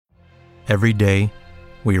Every day,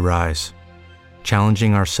 we rise,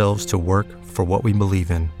 challenging ourselves to work for what we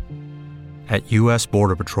believe in. At U.S.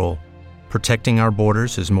 Border Patrol, protecting our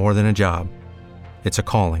borders is more than a job. It's a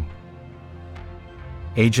calling.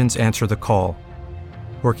 Agents answer the call,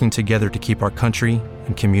 working together to keep our country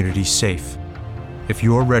and communities safe. If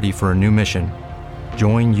you're ready for a new mission,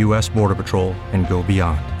 join U.S. Border Patrol and go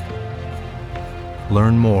beyond.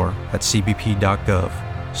 Learn more at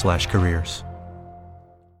cbp.gov/careers.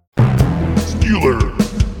 Steeler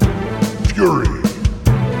Fury.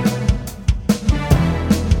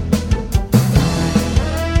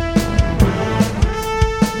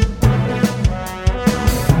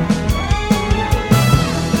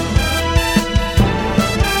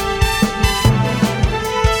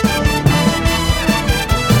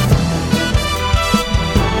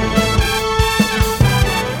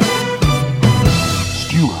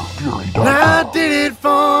 I did it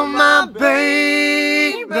for my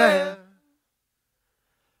baby.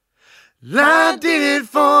 I did it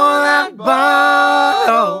for that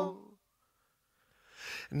bottle.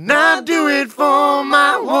 And I do it for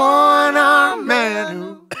my one-armed man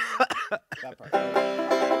who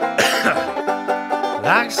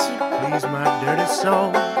likes to please my dirty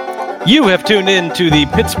soul. You have tuned in to the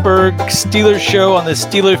Pittsburgh Steelers show on the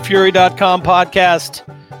SteelerFury.com podcast.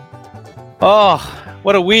 Oh,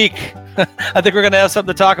 what a week. I think we're going to have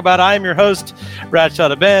something to talk about. I am your host,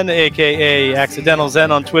 Bradshaw Ben, a.k.a. Accidental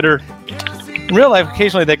Zen on Twitter. In real life,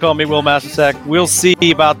 occasionally they call me Will Mastersack. We'll see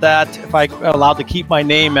about that if I'm allowed to keep my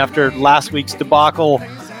name after last week's debacle.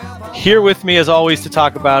 Here with me, as always, to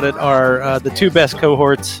talk about it are the two best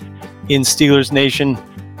cohorts in Steelers Nation.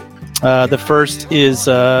 The first is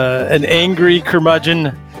an angry curmudgeon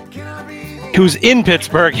who's in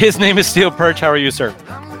Pittsburgh. His name is FC Perch. How are you, sir?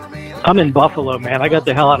 I'm in Buffalo, man. I got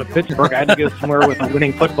the hell out of Pittsburgh. I had to go somewhere with a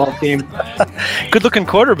winning football team. Good-looking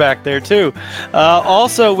quarterback there, too.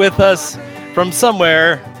 Also with us from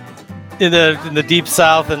somewhere in the Deep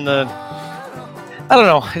South, and I don't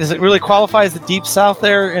know, does it really qualify as the Deep South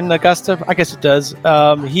there in Augusta? I guess it does.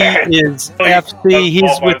 He is FC.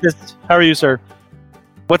 He's with us. How are you, sir?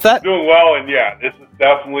 What's that? Doing well, and yeah, this is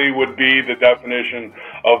definitely would be the definition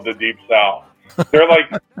of the Deep South. They're like,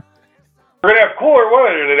 we're going to have cooler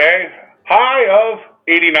weather today. High of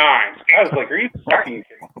 89. I was like, are you fucking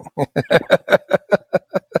kidding?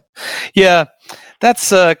 Yeah,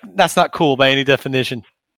 that's not cool by any definition.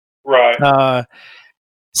 Right.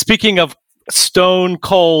 Speaking of stone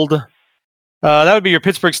cold, that would be your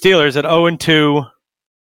Pittsburgh Steelers at 0-2.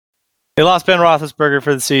 They lost Ben Roethlisberger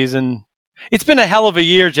for the season. It's been a hell of a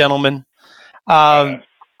year, gentlemen.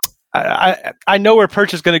 I know where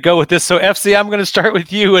Perch is going to go with this. So, FC, I'm going to start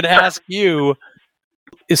with you and ask you,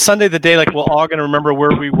 is Sunday the day like we're all going to remember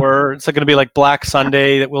where we were? It's going to be like Black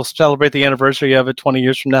Sunday that we'll celebrate the anniversary of it 20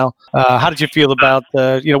 years from now. How did you feel about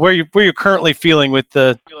where you're currently feeling with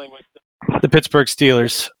the Pittsburgh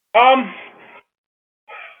Steelers? I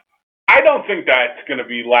don't think that's going to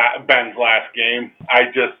be Ben's last game. I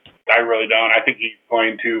really don't. I think he's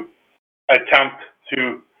going to attempt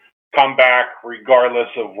to come back regardless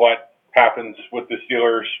of what happens with the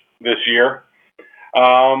Steelers this year.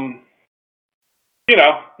 He's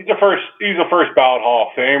a first ballot Hall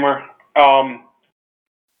of Famer.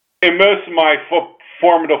 In most of my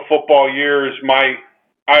formative football years,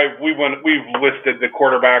 we've listed the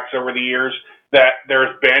quarterbacks over the years that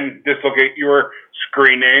there's been. Dislocate your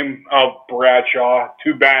screen name of Bradshaw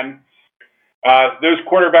to Ben. Those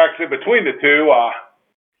quarterbacks in between the two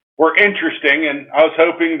were interesting, and I was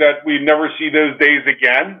hoping that we'd never see those days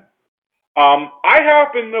again. I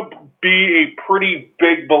happen to be a pretty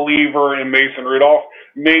big believer in Mason Rudolph,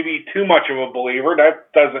 maybe too much of a believer.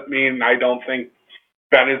 That doesn't mean I don't think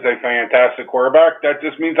Ben is a fantastic quarterback. That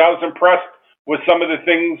just means I was impressed with some of the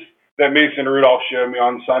things that Mason Rudolph showed me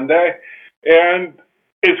on Sunday. And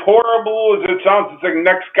as horrible as it sounds, it's the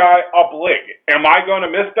next guy up league. Am I going to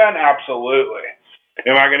miss Ben? Absolutely.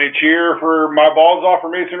 Am I going to cheer for my balls off for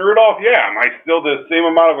Mason Rudolph? Yeah. Am I still the same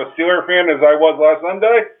amount of a Steeler fan as I was last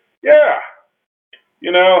Sunday? Yeah.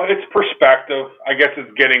 It's perspective. I guess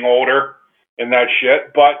it's getting older and that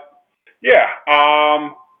shit. But, yeah. A,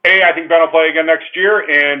 I think Ben will play again next year.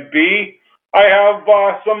 And B, I have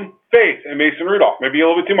some faith in Mason Rudolph. Maybe a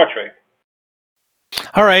little bit too much faith.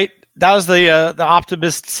 All right. That was the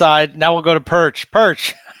optimist side. Now we'll go to Perch.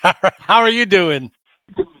 Perch, how are you doing?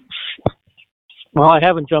 Well, I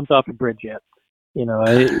haven't jumped off a bridge yet.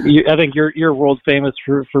 I think you're world famous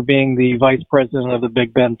for being the vice president of the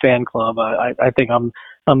Big Ben fan club. I think I'm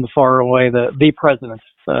far away the president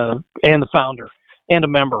and the founder and a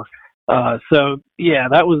member. So yeah,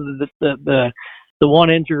 that was the one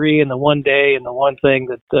injury and the one day and the one thing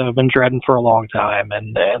that I've been dreading for a long time.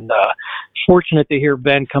 And fortunate to hear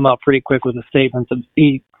Ben come out pretty quick with a statement that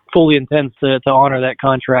he fully intends to honor that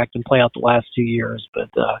contract and play out the last 2 years. But,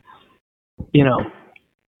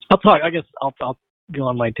 I'll talk, I guess I'll go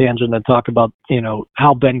on my tangent and talk about,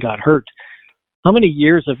 how Ben got hurt. How many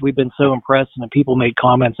years have we been so impressed and people made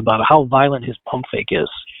comments about how violent his pump fake is?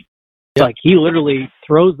 Yep. Like he literally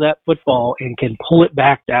throws that football and can pull it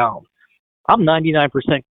back down. I'm 99%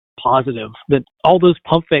 positive that all those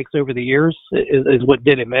pump fakes over the years is what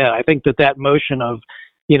did him in. I think that motion of,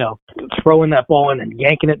 throwing that ball in and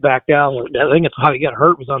yanking it back down, I think it's how he got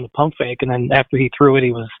hurt was on the pump fake. And then after he threw it,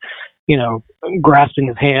 he was, grasping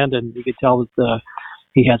his hand, and you could tell that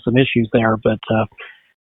he had some issues there. But,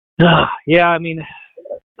 yeah, I mean,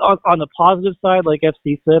 on the positive side, like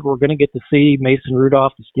FC said, we're going to get to see Mason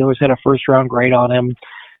Rudolph. The Steelers had a first-round grade on him.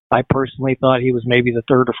 I personally thought he was maybe the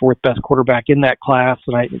third or fourth best quarterback in that class,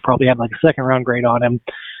 and I probably had like a second-round grade on him.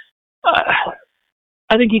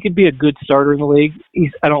 I think he could be a good starter in the league.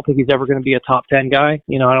 I don't think he's ever going to be a top 10 guy.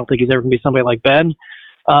 I don't think he's ever going to be somebody like Ben.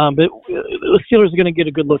 But the Steelers are going to get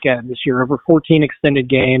a good look at him this year over 14 extended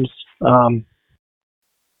games.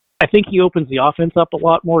 I think he opens the offense up a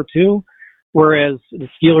lot more too, whereas the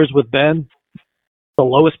Steelers with Ben, the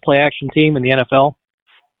lowest play action team in the NFL.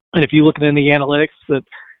 And if you look at it in the analytics, that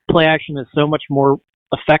play action is so much more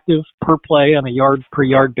effective per play on a yard per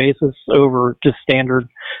yard basis over just standard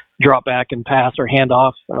drop back and pass or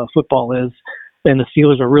handoff football is. And the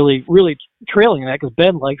Steelers are really, really trailing that because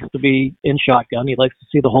Ben likes to be in shotgun. He likes to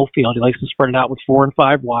see the whole field. He likes to spread it out with 4 and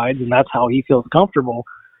 5 wides, and that's how he feels comfortable.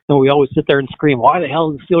 And we always sit there and scream, why the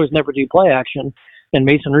hell do the Steelers never do play action? And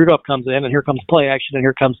Mason Rudolph comes in, and here comes play action, and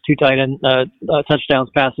here comes 2 tight end touchdowns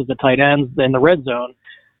passes to tight ends in the red zone.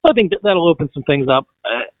 I think that'll open some things up.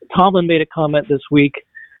 Tomlin made a comment this week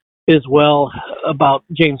as well about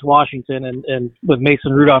James Washington, and with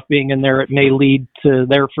Mason Rudolph being in there, it may lead to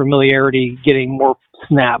their familiarity getting more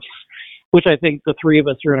snaps, which I think the three of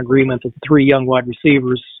us are in agreement that the 3 young wide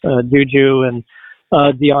receivers, Juju and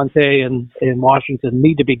Deontay and Washington,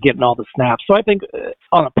 need to be getting all the snaps. So I think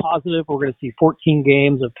on a positive, we're going to see 14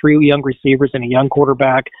 games of 3 young receivers and a young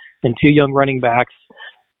quarterback and 2 young running backs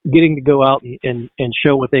getting to go out and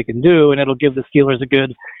show what they can do, and it'll give the Steelers a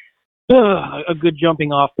good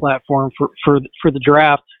jumping off platform for the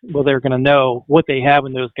draft, where they're going to know what they have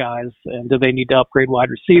in those guys, and do they need to upgrade wide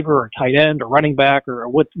receiver or tight end or running back, or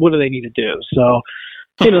what do they need to do? So,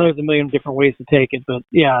 there's a million different ways to take it, but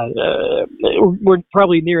yeah, we're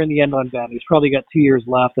probably nearing the end on Ben. He's probably got 2 years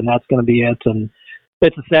left, and that's going to be it. And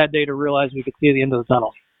it's a sad day to realize we could see the end of the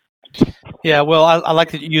tunnel. Yeah, well, I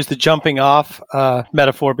like to use the jumping off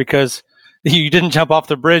metaphor because you didn't jump off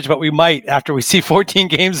the bridge, but we might after we see 14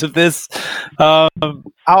 games of this. I'll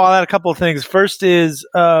add a couple of things. First is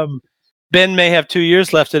Ben may have 2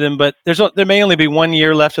 years left in him, but there may only be 1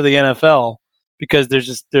 year left of the NFL because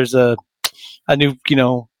there's a new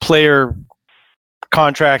player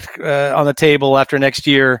contract on the table after next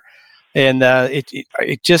year, and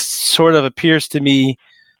it just sort of appears to me.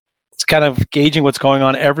 It's kind of gauging what's going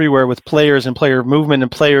on everywhere with players and player movement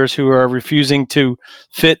and players who are refusing to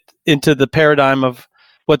fit into the paradigm of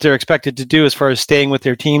what they're expected to do as far as staying with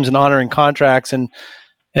their teams and honoring contracts and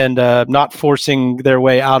not forcing their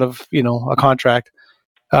way out of a contract.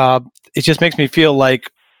 It just makes me feel like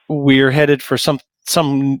we're headed for some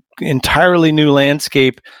entirely new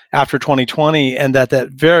landscape after 2020, and that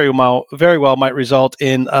very well might result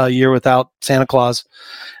in a year without Santa Claus.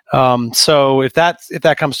 So if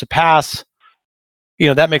that comes to pass,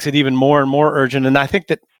 that makes it even more and more urgent. And I think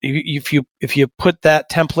that if you put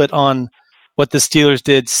that template on what the Steelers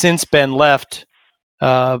did since Ben left,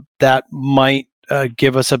 that might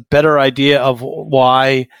give us a better idea of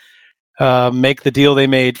why make the deal they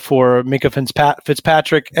made for Minkah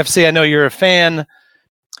Fitzpatrick. FC, I know you're a fan.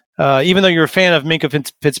 Even though you're a fan of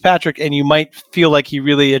Minkah Fitzpatrick, and you might feel like he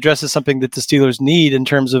really addresses something that the Steelers need in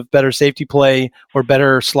terms of better safety play or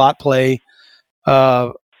better slot play,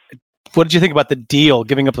 what did you think about the deal,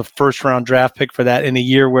 giving up the first-round draft pick for that in a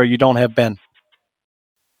year where you don't have Ben?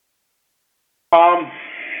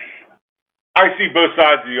 I see both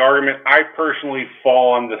sides of the argument. I personally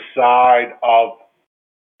fall on the side of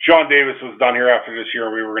Sean Davis was done here after this year,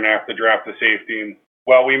 and we were going to have to draft a safety. And,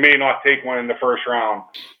 well, we may not take one in the first round,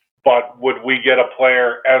 but would we get a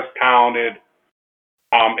player as talented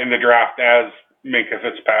in the draft as Minkah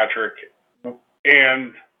Fitzpatrick?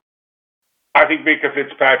 And I think Minkah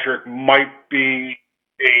Fitzpatrick might be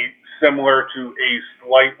similar to a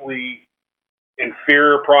slightly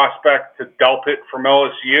inferior prospect to Delpit from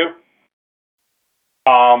LSU.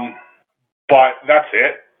 But that's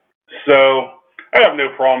it. So I have no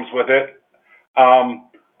problems with it.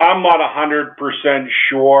 I'm not 100%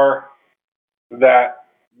 sure that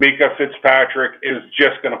Mika Fitzpatrick is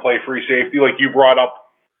just going to play free safety. Like you brought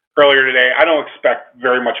up earlier today, I don't expect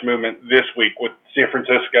very much movement this week with San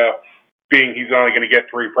Francisco being he's only going to get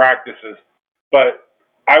 3 practices. But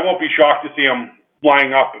I won't be shocked to see him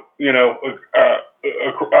lining up, as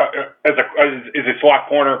a slot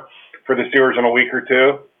corner for the Steelers in a week or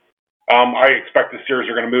two. I expect the Steelers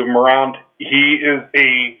are going to move him around. He is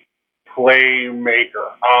a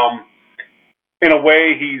playmaker. In a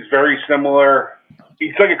way, he's very similar.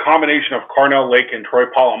 He's like a combination of Carnell Lake and Troy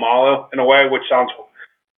Polamalu in a way, which sounds.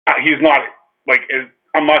 He's not like.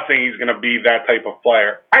 I'm not saying he's going to be that type of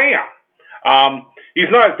player. I am. He's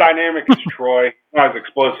not as dynamic as Troy, not as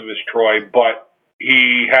explosive as Troy, but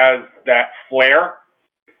he has that flair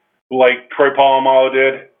like Troy Polamalu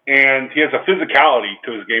did, and he has a physicality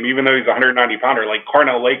to his game, even though he's a 190-pounder like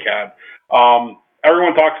Carnell Lake had.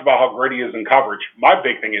 Everyone talks about how great he is in coverage. My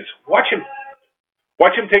big thing is watch him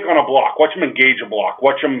take on a block, watch him engage a block,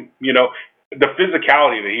 watch him, the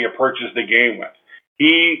physicality that he approaches the game with.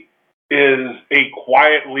 He is a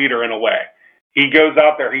quiet leader in a way. He goes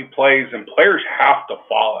out there, he plays, and players have to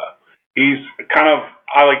follow. He's kind of,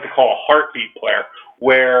 I like to call a heartbeat player,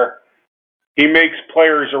 where he makes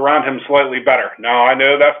players around him slightly better. Now, I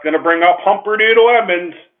know that's going to bring up Humperdoodle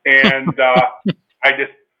Edmonds, and I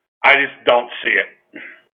just don't see it.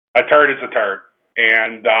 A turd is a turd.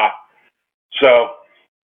 And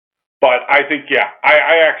but I think,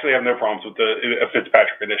 I actually have no problems with the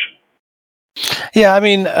Fitzpatrick addition. Yeah, I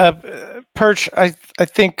mean, Perch, I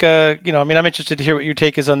think, I'm interested to hear what your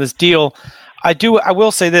take is on this deal. I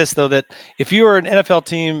will say this, though, that if you are an NFL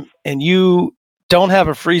team and you don't have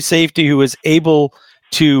a free safety who is able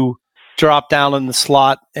to drop down in the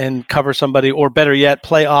slot and cover somebody, or better yet,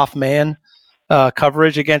 play off man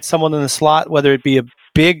coverage against someone in the slot, whether it be a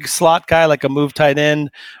big slot guy like a move tight end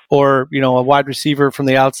or, a wide receiver from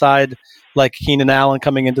the outside like Keenan Allen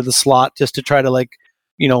coming into the slot just to try to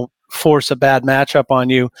force a bad matchup on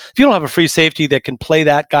you. If you don't have a free safety that can play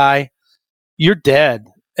that guy, you're dead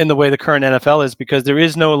in the way the current NFL is, because there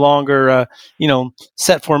is no longer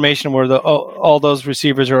set formation where all those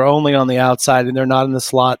receivers are only on the outside and they're not in the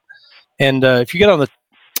slot. And if you get on the,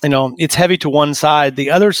 it's heavy to one side, the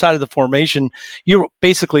other side of the formation, you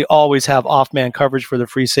basically always have off-man coverage for the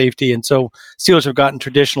free safety. And so Steelers have gotten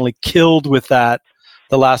traditionally killed with that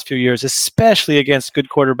the last few years, especially against good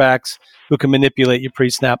quarterbacks who can manipulate you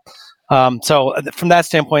pre-snap. So from that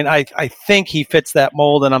standpoint, I think he fits that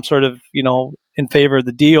mold, and I'm sort of, in favor of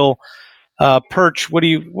the deal. Perch, what do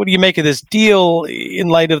you make of this deal in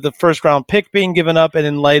light of the first round pick being given up, and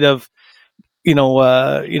in light of,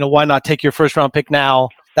 why not take your first round pick now?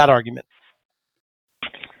 That argument.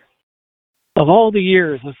 Of all the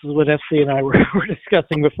years, this is what FC and I were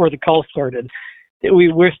discussing before the call started.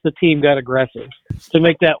 We wish the team got aggressive to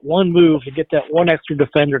make that one move to get that one extra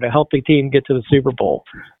defender to help the team get to the Super Bowl.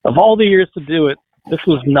 Of all the years to do it, this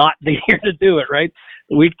was not the year to do it, right?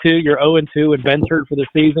 Week 2, you're 0-2 and Ben's hurt for the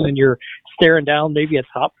season, and you're staring down maybe a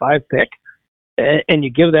top 5 pick, and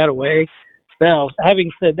you give that away. Now,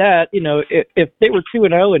 having said that, if they were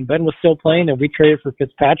 2-0 and Ben was still playing and we traded for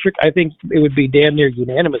Fitzpatrick, I think it would be damn near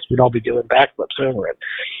unanimous. We'd all be doing backflips over it.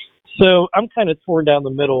 So I'm kind of torn down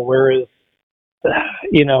the middle, whereas,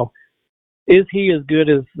 is he as good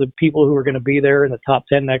as the people who are going to be there in the top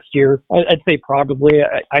 10 next year? I'd say probably.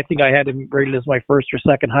 I think I had him rated as my first or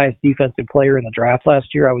second highest defensive player in the draft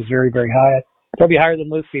last year. I was very, very high. Probably higher than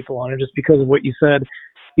most people on it, just because of what you said.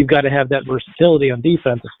 You've got to have that versatility on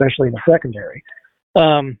defense, especially in the secondary.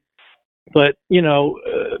 But,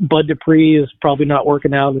 Bud Dupree is probably not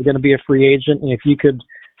working out. He's going to be a free agent. And if you could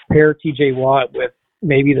pair TJ Watt with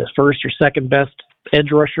maybe the first or second best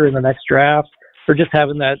edge rusher in the next draft, or just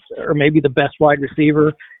having that, or maybe the best wide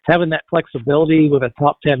receiver, having that flexibility with a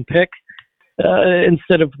top 10 pick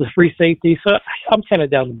instead of the free safety. So I'm kind of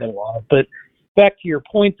down the middle on it. But back to your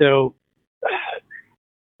point, though,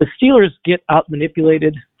 the Steelers get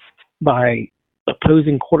out-manipulated by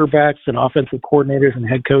opposing quarterbacks and offensive coordinators and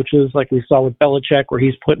head coaches, like we saw with Belichick, where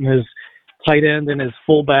he's putting his tight end and his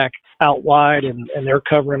fullback out wide, and they're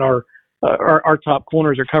covering our top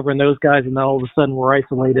corners are covering those guys, and then all of a sudden we're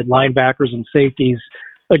isolated linebackers and safeties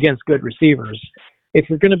against good receivers. If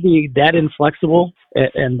you're going to be that inflexible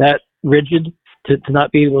and that rigid to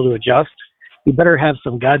not be able to adjust, you better have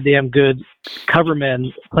some goddamn good cover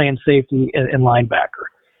men playing safety and linebacker.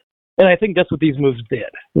 And I think that's what these moves did.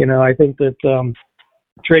 I think that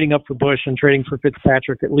trading up for Bush and trading for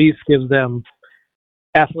Fitzpatrick at least gives them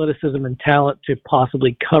athleticism and talent to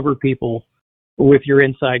possibly cover people with your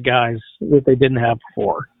inside guys that they didn't have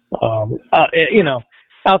before.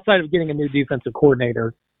 Outside of getting a new defensive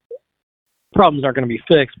coordinator, problems aren't going to be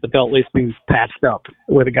fixed, but they'll at least be patched up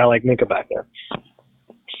with a guy like Minka back there.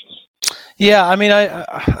 Yeah, I mean,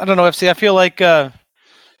 I don't know, FC. I feel like the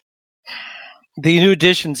new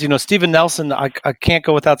additions, Steven Nelson, I can't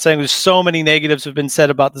go without saying there's so many negatives have been said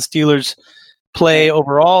about the Steelers' play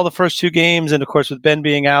overall the first two games, and of course with Ben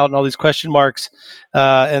being out and all these question marks,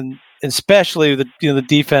 and especially the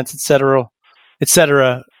defense, et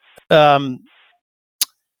cetera.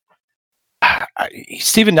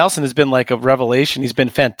 Steven Nelson has been like a revelation. He's been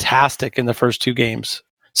fantastic in the first two games.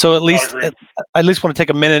 So at least want to take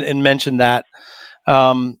a minute and mention that.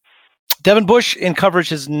 Devin Bush in coverage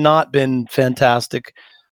has not been fantastic.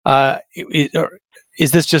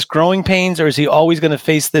 Is this just growing pains, or is he always going to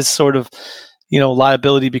face this sort of,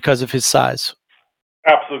 liability because of his size?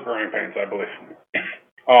 Absolute growing pains, I believe.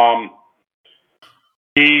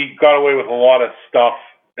 He got away with a lot of stuff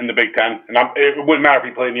in the Big Ten, and it wouldn't matter if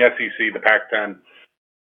he played in the SEC, the Pac-10,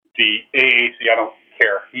 the AAC. I don't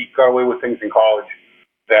care. He got away with things in college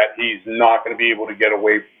that he's not going to be able to get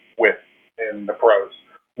away with in the pros.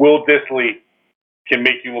 Will Dissly can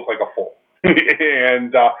make you look like a fool, and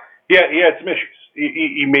he had some issues.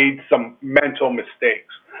 He made some mental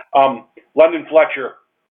mistakes. London Fletcher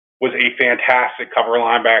was a fantastic cover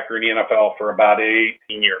linebacker in the NFL for about 18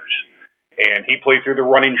 years, and he played through the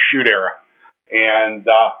run and shoot era. And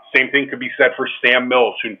same thing could be said for Sam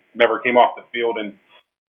Mills, who never came off the field. And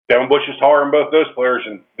Devin Bush is taller than both those players,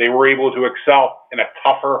 and they were able to excel in a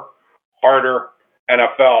tougher, harder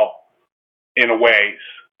NFL in ways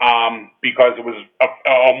because it was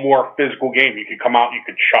a more physical game. You could come out, you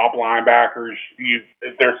could chop linebackers. It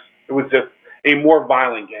was just a more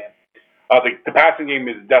violent game. The passing game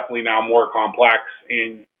is definitely now more complex,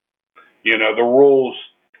 and the rules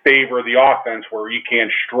favor the offense where you can't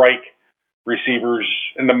strike receivers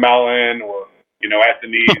in the melon or at the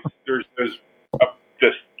knees. There's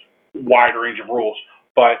just wide range of rules,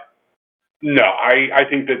 but no, I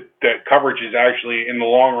think that coverage is actually in the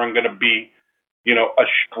long run going to be a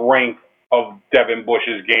strength of Devin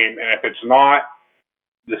Bush's game, and if it's not,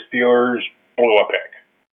 the Steelers blow a pick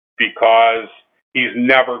because he's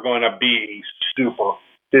never going to be a super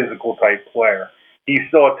physical type player. He's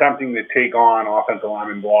still attempting to take on offensive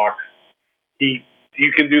lineman blocks.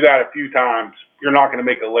 You can do that a few times. You're not going to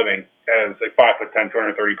make a living as a 5'10",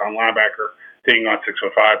 230-pound linebacker taking on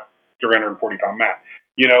 6'5", 340-pound man.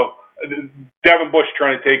 Devin Bush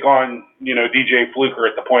trying to take on DJ Fluker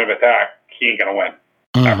at the point of attack, he ain't going to win.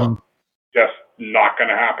 Ever. Just not going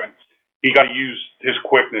to happen. He got to use his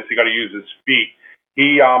quickness. He got to use his feet.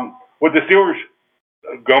 With the Steelers,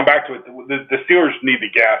 going back to it, the Steelers need to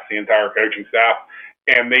gas the entire coaching staff,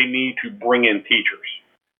 and they need to bring in teachers.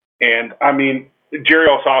 And I mean, Jerry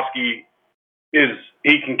Olsowski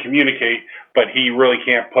he can communicate, but he really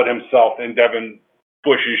can't put himself in Devin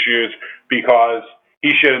Bush's shoes because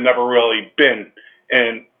he should have never really been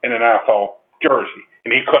in an NFL jersey,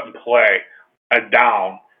 and he couldn't play a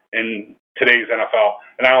down in today's NFL,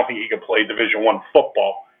 and I don't think he could play Division I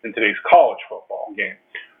football in today's college football game.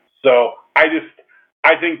 So I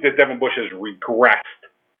think that Devin Bush has regressed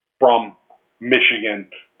from Michigan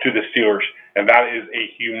to the Steelers, and that is a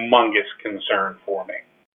humongous concern for me.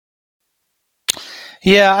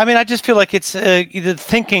 Yeah, I mean, I just feel like it's the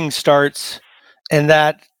thinking starts, and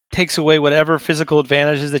that takes away whatever physical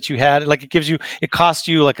advantages that you had. Like it costs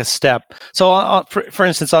you like a step. So, for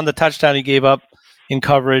instance, on the touchdown he gave up in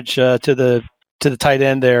coverage to the tight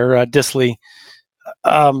end there, Dissly,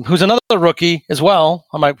 who's another rookie as well,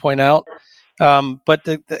 I might point out. But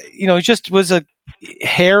he just was a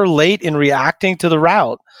hair late in reacting to the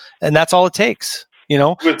route, and that's all it takes.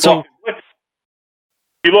 So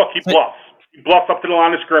he bluffs. He bluffs up to the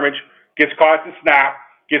line of scrimmage, gets caught at the snap,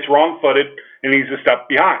 gets wrong-footed, and he's a step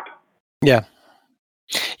behind. Yeah.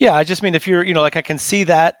 Yeah, I just mean if you're, I can see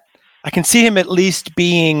that. I can see him at least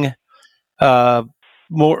being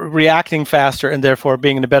more reacting faster and therefore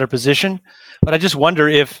being in a better position. But I just wonder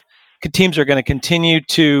if teams are going to continue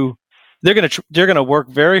to they're going to work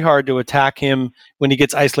very hard to attack him when he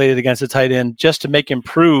gets isolated against a tight end, just to make him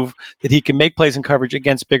prove that he can make plays in coverage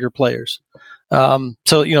against bigger players. So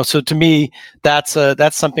to me, that's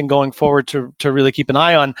something going forward to really keep an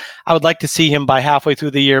eye on. I would like to see him by halfway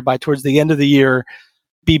through the year, by towards the end of the year,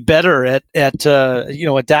 be better at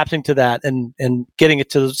adapting to that and getting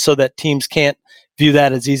it so that teams can't view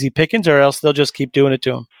that as easy pickings, or else they'll just keep doing it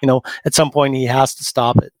to him. At some point he has to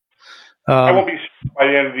stop it. I won't be by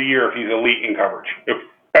the end of the year if he's elite in coverage. If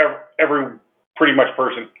every pretty much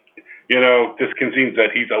person, just concedes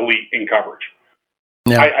that he's elite in coverage.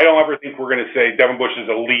 Yeah. I don't ever think we're going to say Devin Bush is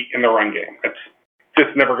elite in the run game. It's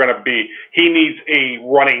just never going to be. He needs a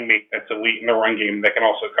running mate that's elite in the run game that can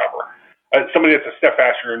also cover. Somebody that's a step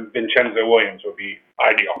faster than Vincenzo Williams would be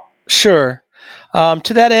ideal. Sure.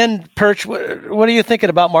 To that end, Perch, what are you thinking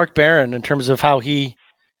about Mark Barron in terms of how he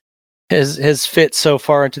has fit so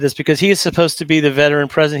far into this? Because he is supposed to be the veteran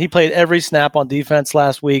presence. He played every snap on defense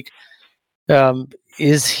last week.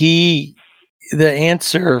 Is he the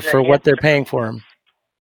answer for what they're paying for him?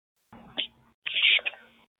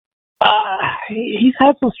 He's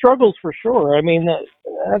had some struggles for sure. I mean,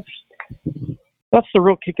 that's the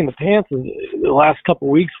real kick in the pants. The last couple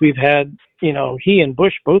of weeks we've had, he and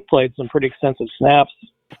Bush both played some pretty extensive snaps.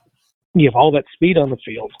 You have all that speed on the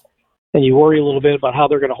field, and you worry a little bit about how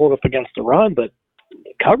they're going to hold up against the run, but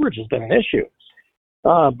coverage has been an issue.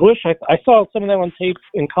 Bush, I saw some of that on tape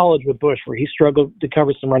in college with Bush, where he struggled to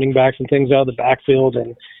cover some running backs and things out of the backfield,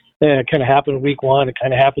 and it kind of happened week 1. It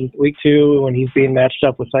kind of happened week 2 when he's being matched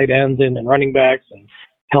up with tight ends and running backs, and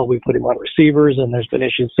hell, we put him on receivers, and there's been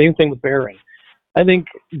issues. Same thing with Barron. I think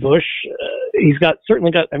Bush, we had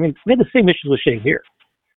the same issues with Shazier.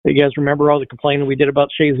 You guys remember all the complaining we did about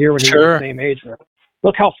Shazier when he was the same age?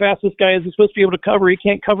 Look how fast this guy is. He's supposed to be able to cover. He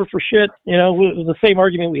can't cover for shit. It was the same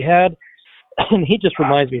argument we had. And he just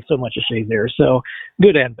reminds me so much of Shazier. So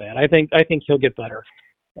good and bad. I think he'll get better,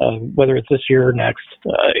 whether it's this year or next.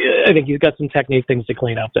 I think he's got some technique things to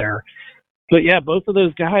clean up there. But yeah, both of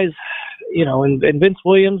those guys, and Vince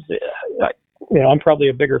Williams, I'm probably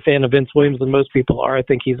a bigger fan of Vince Williams than most people are. I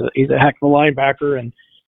think he's a heck of a linebacker and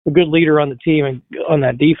a good leader on the team and on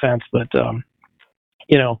that defense. But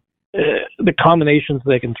the combinations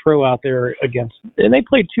they can throw out there against, and they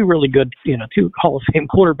played two really good, two Hall of Fame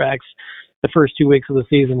quarterbacks the first 2 weeks of the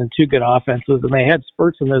season and two good offenses, and they had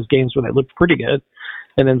spurts in those games where they looked pretty good,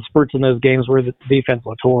 and then spurts in those games where the defense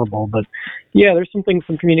looked horrible. But yeah, there's some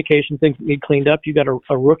communication things that need cleaned up. You got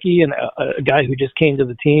a rookie and a guy who just came to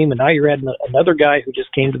the team, and now you're adding another guy who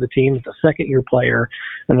just came to the team. It's a second-year player,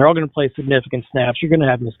 and they're all going to play significant snaps. You're going to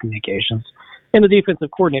have miscommunications, and the defensive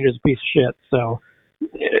coordinator is a piece of shit. So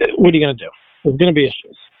what are you going to do? There's going to be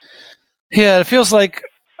issues. Yeah, it feels like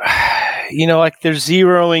like they're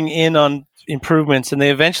zeroing in on improvements, and they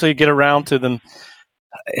eventually get around to them.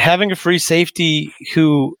 Having a free safety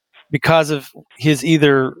who, because of his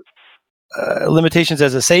either limitations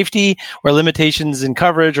as a safety or limitations in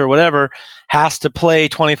coverage or whatever, has to play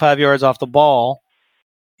 25 yards off the ball.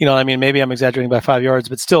 Maybe I'm exaggerating by 5 yards,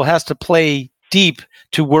 but still has to play deep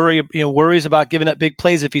to worries about giving up big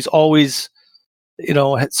plays if he's always,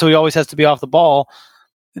 so he always has to be off the ball.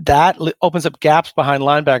 That opens up gaps behind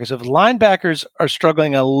linebackers. If linebackers are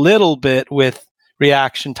struggling a little bit with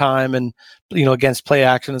reaction time and, against play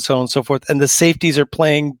action and so on and so forth, and the safeties are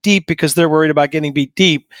playing deep because they're worried about getting beat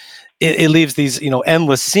deep, it leaves these,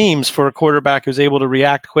 endless seams for a quarterback who's able to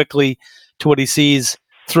react quickly to what he sees,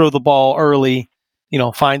 throw the ball early,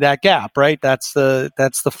 find that gap, right? That's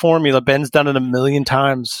the formula. Ben's done it a million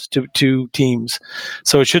times to teams.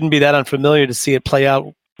 So it shouldn't be that unfamiliar to see it play out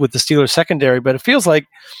with the Steelers secondary, but it feels like,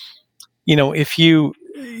 if you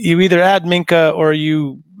either add Minka or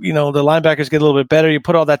the linebackers get a little bit better, you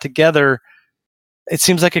put all that together, it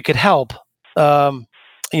seems like it could help, try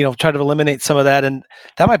to eliminate some of that. And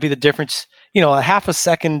that might be the difference, a half a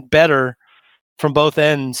second better from both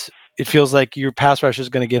ends. It feels like your pass rush is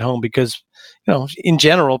going to get home because, in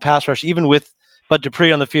general, pass rush, even with Bud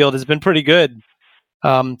Dupree on the field, has been pretty good.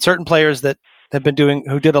 Certain players that have been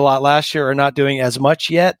who did a lot last year are not doing as much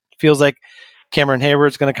yet. Feels like Cameron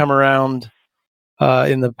Hayward's going to come around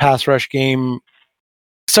in the pass rush game.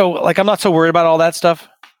 So, I'm not so worried about all that stuff.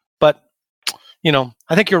 But,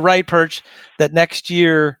 I think you're right, Perch, that next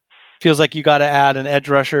year feels like you got to add an edge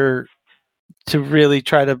rusher to really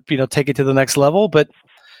try to, take it to the next level. But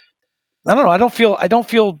I don't know. I don't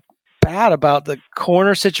feel bad about the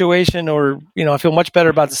corner situation, or I feel much better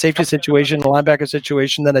about the safety situation, the linebacker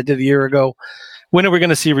situation than I did a year ago. When are we going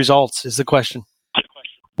to see results is the question.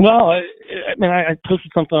 Well, I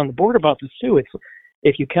posted something on the board about this too. It's,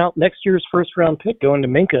 if you count next year's first round pick going to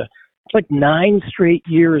Minka, it's like 9 straight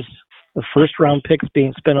years of first round picks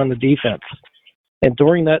being spent on the defense. And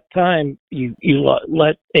during that time, you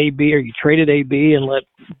let AB, or you traded AB and let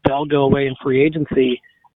Bell go away in free agency.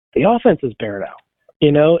 The offense is bare now.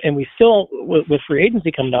 And we still, with free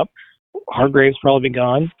agency coming up, Hargrave's probably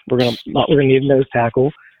gone. We're gonna need a nose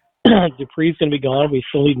tackle. Dupree's gonna be gone. We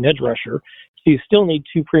still need an edge rusher. So you still need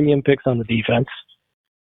 2 premium picks on the defense.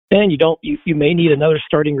 And you may need another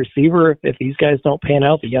starting receiver if these guys don't pan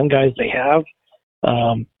out. The young guys they have.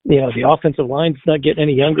 The offensive line's not getting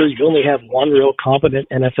any younger. You only have one real competent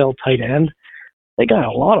NFL tight end. They got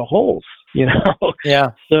a lot of holes.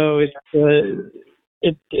 Yeah. So it's.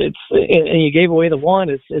 it's and you gave away the one.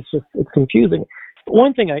 It's confusing.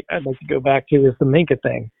 One thing I'd like to go back to is the Minka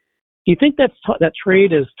thing. Do you think that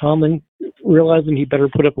trade is Tomlin realizing he better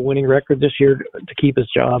put up a winning record this year to keep his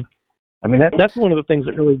job? I mean, that's one of the things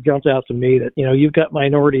that really jumped out to me, that, you've got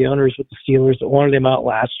minority owners with the Steelers that wanted him out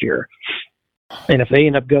last year. And if they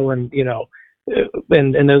end up going,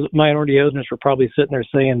 and those minority owners were probably sitting there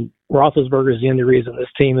saying Roethlisberger is the only reason this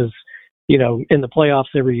team is, in the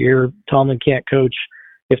playoffs every year. Tomlin can't coach.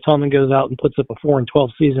 If Tomlin goes out and puts up a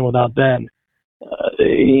 4-12 season without Ben,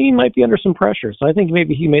 he might be under some pressure. So I think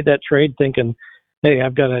maybe he made that trade thinking, hey,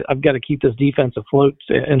 I've got to keep this defense afloat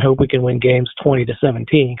and hope we can win games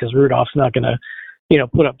 20-17, because Rudolph's not going to,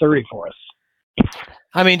 put up 30 for us.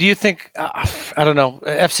 I mean, do you think? I don't know,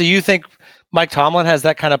 FC. You think Mike Tomlin has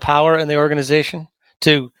that kind of power in the organization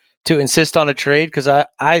to insist on a trade? Because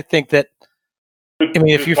I think that. I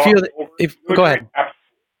mean, if you feel that, go ahead.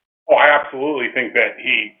 Oh, I absolutely think that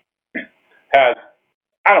he has.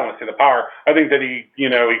 I don't want to say the power. I think that he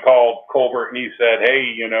called Colbert and he said,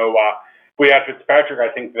 hey, if we had Fitzpatrick,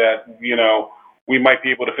 I think that, we might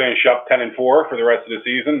be able to finish up 10-4 for the rest of the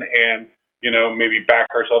season and, maybe back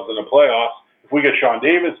ourselves in the playoffs. If we get Sean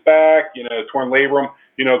Davis back, torn labrum,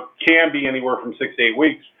 can be anywhere from 6 to 8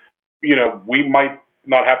 weeks. We might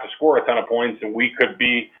not have to score a ton of points and we could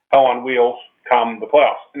be hell on wheels come the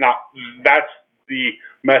playoffs. Now, that's the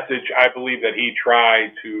message I believe that he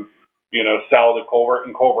tried to, sell to Colbert,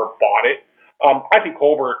 and Colbert bought it. I think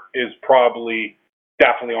Colbert is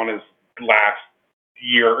definitely on his last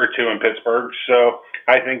year or two in Pittsburgh. So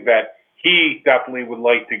I think that he definitely would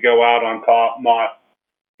like to go out on top, not,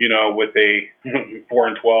 with a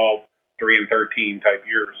 4-12, 3-13 type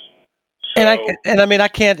years. So, I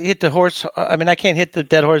can't hit the horse. I can't hit the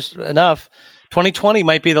dead horse enough. 2020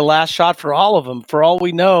 might be the last shot for all of them. For all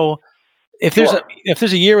we know, if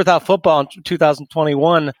there's a year without football in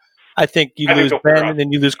 2021, I think you lose Ben and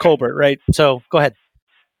then you lose Colbert, right? So go ahead.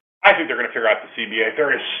 I think they're going to figure out the CBA.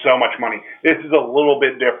 There is so much money. This is a little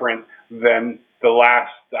bit different than the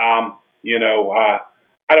last, I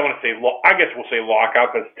don't want to say, I guess we'll say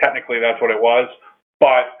lockout, because technically that's what it was.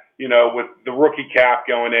 But, with the rookie cap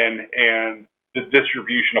going in and the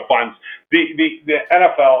distribution of funds, the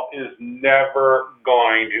NFL is never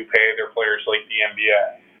going to pay their players like the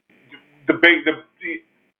NBA.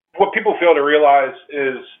 What people fail to realize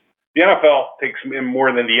is the NFL takes in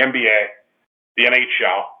more than the NBA, the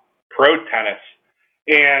NHL, pro tennis.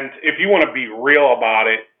 And if you want to be real about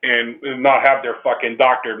it and not have their fucking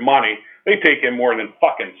doctored money, they take in more than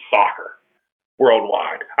fucking soccer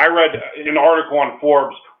worldwide. I read an article on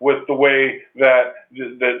Forbes with the way that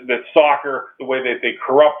the soccer, the way that they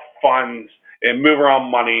corrupt funds and move around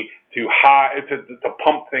money to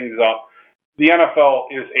pump things up. The NFL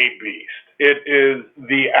is a beast. It is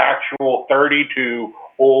the actual 32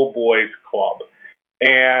 old boys club.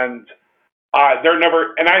 And they're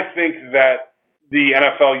never, and I think that the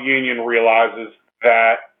NFL union realizes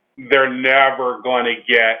that they're never going to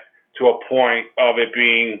get to a point of it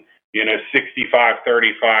being, 65-35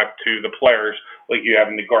 to the players like you have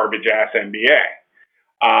in the garbage ass NBA.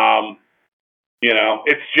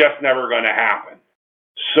 It's just never going to happen.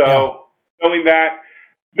 So knowing that,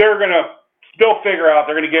 they're going to still figure out,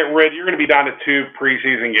 they're going to get rid, you're going to be down to 2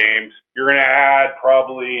 preseason games. You're going to add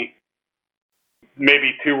probably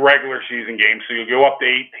maybe 2 regular season games, so you'll go up to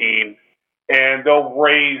 18, and they'll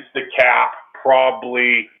raise the cap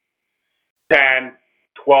probably 10,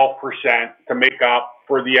 12% to make up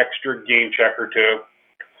for the extra game check or 2.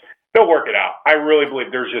 They'll work it out. I really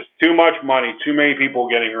believe there's just too much money, too many people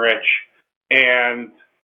getting rich, and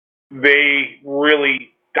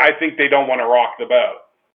I think they don't want to rock the boat,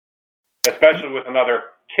 especially with another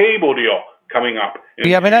cable deal coming up.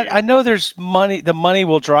 Yeah, I know there's money. The money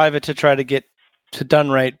will drive it to try to get to done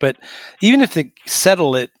right. But even if they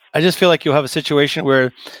settle it, I just feel like you'll have a situation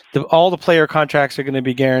where all the player contracts are going to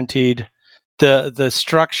be guaranteed. The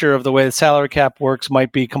structure of the way the salary cap works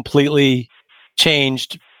might be completely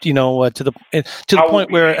changed. To the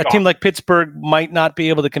point where a team like Pittsburgh might not be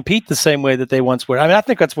able to compete the same way that they once were. I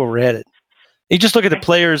think that's where we're headed. You just look at the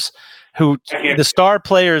players the star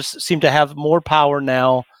players seem to have more power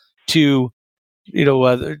now to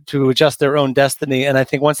adjust their own destiny. And I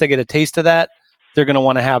think once they get a taste of that, they're going to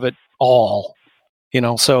want to have it all,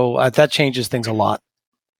 so that changes things a lot.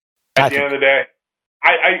 At the end of the day,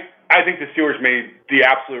 I think the Steelers made the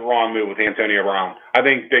absolute wrong move with Antonio Brown. I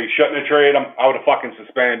think they shouldn't have traded him. I would have fucking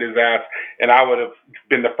suspended his ass, and I would have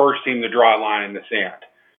been the first team to draw a line in the sand,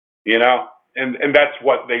 and that's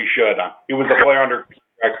what they should have. He was a player under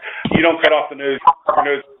contract. You don't cut off the nose.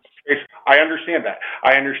 I understand that.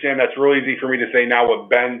 I understand that's real easy for me to say now with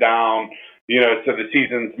Ben down, so the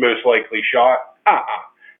season's most likely shot. I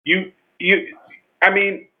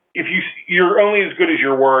mean, if you're only as good as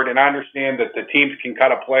your word, and I understand that the teams can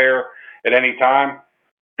cut a player at any time.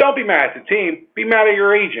 Don't be mad at the team. Be mad at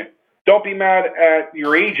your agent. Don't be mad at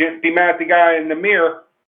your agent. Be mad at the guy in the mirror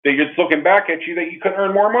that you're looking back at you that you couldn't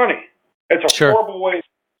earn more money. It's a horrible way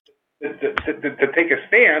to take a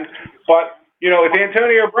stand. But, if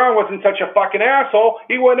Antonio Brown wasn't such a fucking asshole,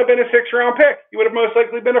 he wouldn't have been a 6th-round pick. He would have most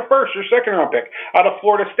likely been a 1st or 2nd-round pick out of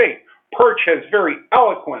Florida State. Perch has very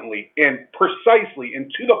eloquently and precisely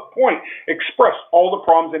and to the point expressed all the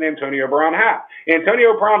problems that Antonio Brown had.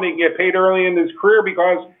 Antonio Brown didn't get paid early in his career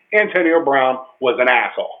because Antonio Brown was an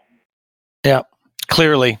asshole. Yeah,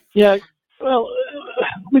 clearly. Yeah, well,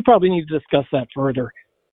 we probably need to discuss that further.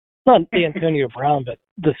 Not Antonio Brown, but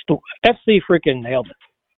the FC freaking nailed it.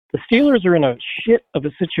 The Steelers are in a shit of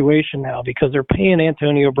a situation now because they're paying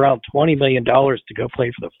Antonio Brown $20 million to go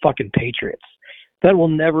play for the fucking Patriots. That will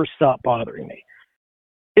never stop bothering me.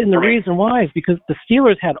 And the reason why is because the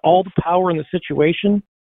Steelers had all the power in the situation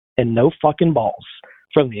and no fucking balls.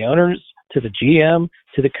 From the owners to the GM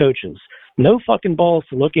to the coaches. No fucking balls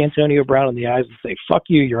to look Antonio Brown in the eyes and say, fuck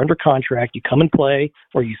you, you're under contract, you come and play,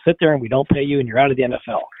 or you sit there and we don't pay you and you're out of the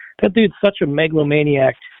NFL. That dude's such a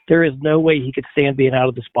megalomaniac. There is no way he could stand being out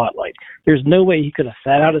of the spotlight. There's no way he could have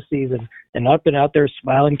sat out a season and not been out there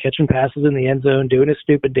smiling, catching passes in the end zone, doing his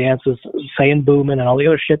stupid dances, saying booming, and all the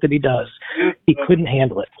other shit that he does. He couldn't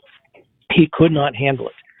handle it. He could not handle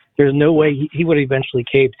it. There's no way he would have eventually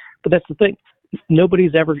caved. But that's the thing.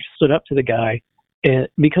 Nobody's ever stood up to the guy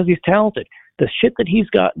because he's talented. The shit that he's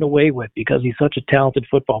gotten away with because he's such a talented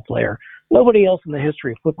football player, nobody else in the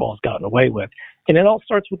history of football has gotten away with. And it all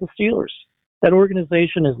starts with the Steelers. That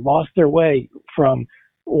organization has lost their way from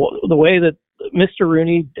the way that Mr.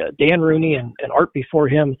 Rooney, Dan Rooney, and Art before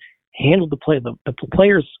him handled the play. The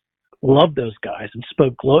players loved those guys and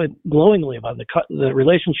spoke glowingly about the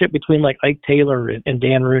relationship between like Ike Taylor and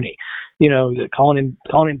Dan Rooney. Calling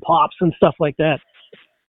him pops and stuff like that.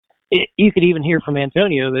 You could even hear from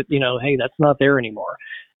Antonio that hey, that's not there anymore.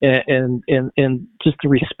 And just the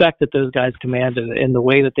respect that those guys commanded and the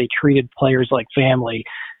way that they treated players like family.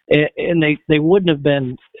 And they wouldn't have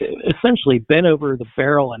been essentially bent over the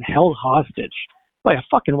barrel and held hostage by a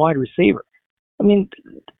fucking wide receiver. I mean,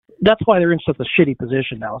 that's why they're in such a shitty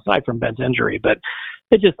position now, aside from Ben's injury. But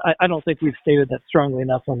I don't think we've stated that strongly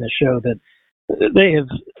enough on this show that they have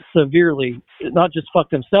severely not just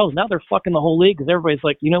fucked themselves. Now they're fucking the whole league because everybody's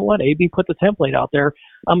like, you know what? AB put the template out there.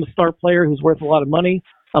 I'm a star player who's worth a lot of money.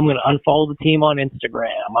 I'm going to unfollow the team on Instagram.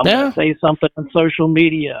 I'm going to say something on social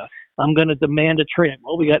media. I'm going to demand a trade.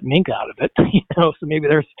 Well, we got Mink out of it, so maybe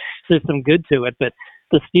there's some good to it. But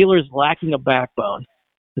the Steelers lacking a backbone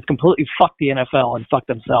has completely fucked the NFL and fucked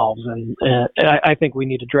themselves. And I think we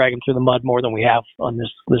need to drag them through the mud more than we have on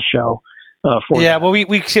this show. Well, we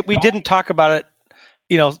didn't talk about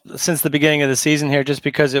it, since the beginning of the season here, just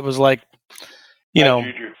because it was like,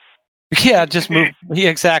 just move. Yeah,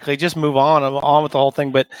 exactly. Just move on with the whole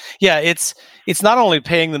thing. But yeah, it's not only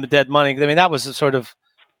paying them the dead money. I mean, that was a sort of.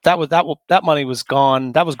 That money was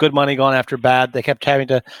gone. That was good money gone after bad. They kept having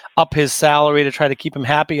to up his salary to try to keep him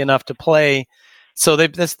happy enough to play. So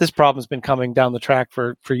this problem's been coming down the track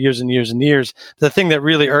for years and years and years. The thing that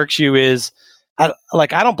really irks you is, I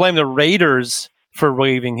don't blame the Raiders for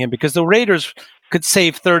waiving him because the Raiders could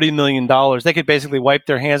save $30 million. They could basically wipe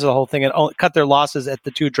their hands of the whole thing and cut their losses at the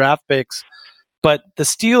 2 draft picks. But the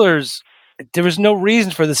Steelers. There was no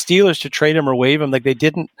reason for the Steelers to trade him or waive him. Like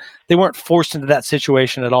they weren't forced into that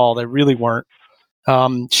situation at all. They really weren't.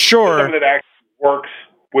 Sure. Something that actually works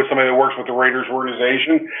with somebody that works with the Raiders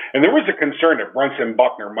organization. And there was a concern that Brunson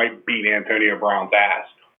Buckner might beat Antonio Brown's ass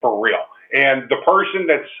for real. And the person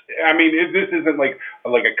this isn't like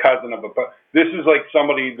a cousin of this is like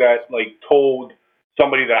somebody that told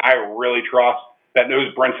somebody that I really trust that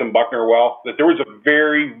knows Brunson Buckner well, that there was a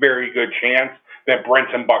very, very good chance that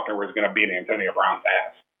Brunson Buckner was going to beat Antonio Brown's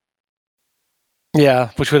ass. Yeah,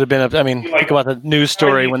 which would have been think about the news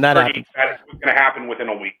story when that happened. That was going to happen within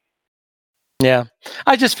a week. Yeah,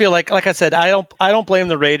 I just feel like I said, I don't blame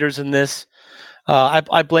the Raiders in this.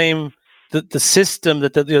 I blame the system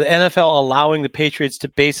that the NFL allowing the Patriots to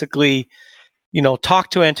basically, talk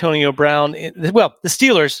to Antonio Brown. Well, the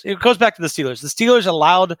Steelers. It goes back to the Steelers. The Steelers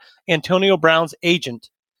allowed Antonio Brown's agent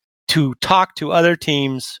to talk to other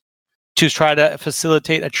teams to try to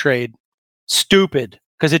facilitate a trade. Stupid,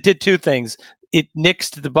 because it did 2 things. It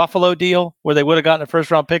nixed the Buffalo deal, where they would have gotten a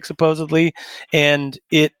first-round pick, supposedly, and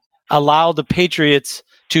it allowed the Patriots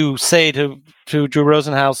to say to Drew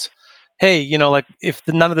Rosenhaus, hey, if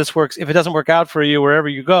none of this works, if it doesn't work out for you wherever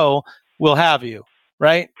you go, we'll have you.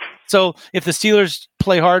 right? So if the Steelers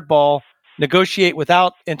play hardball, negotiate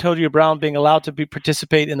without Antonio Brown being allowed to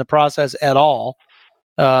participate in the process at all,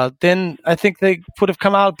 then I think they would have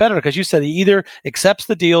come out better, because you said he either accepts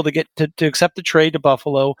the deal to get to accept the trade to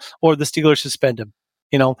Buffalo, or the Steelers suspend him.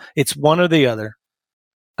 It's one or the other.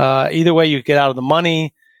 Either way, you get out of the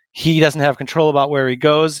money. He doesn't have control about where he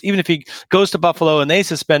goes. Even if he goes to Buffalo and they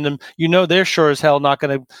suspend him, they're sure as hell not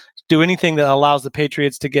going to do anything that allows the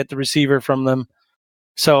Patriots to get the receiver from them.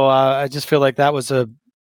 So I just feel like it was a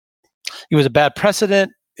bad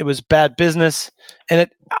precedent. It was bad business. And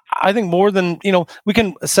I think more than, we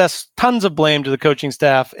can assess tons of blame to the coaching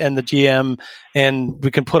staff and the GM, and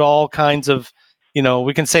we can put all kinds of,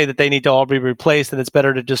 we can say that they need to all be replaced and it's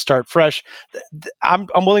better to just start fresh. I'm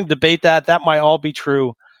willing to debate that. That might all be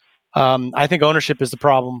true. I think ownership is the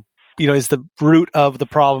problem, is the root of the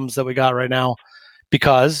problems that we got right now,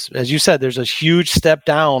 because, as you said, there's a huge step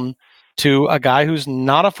down to a guy who's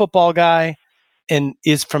not a football guy and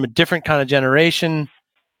is from a different kind of generation,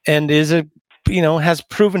 and has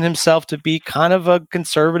proven himself to be kind of a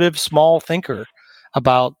conservative, small thinker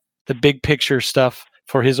about the big picture stuff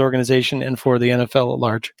for his organization and for the NFL at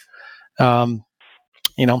large.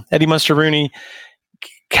 Eddie Munster-Rooney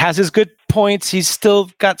has his good points. He's still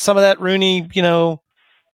got some of that Rooney,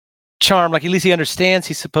 charm. Like, at least he understands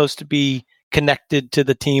he's supposed to be connected to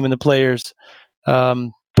the team and the players.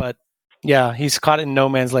 But yeah, he's caught in no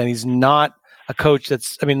man's land. He's not a coach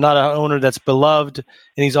not an owner that's beloved,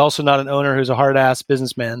 and he's also not an owner who's a hard ass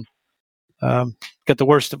businessman. We got the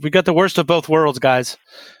worst of both worlds, guys.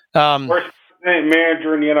 Worst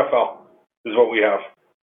manager in the NFL is what we have.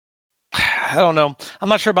 I don't know. I'm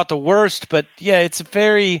not sure about the worst, but yeah,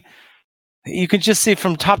 you can just see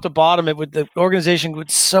from top to bottom, the organization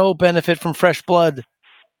would so benefit from fresh blood.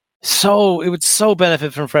 It would so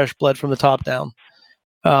benefit from fresh blood from the top down.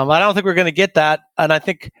 I don't think we're going to get that. And I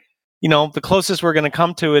think, the closest we're going to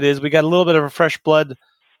come to it is we got a little bit of a fresh blood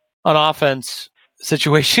on offense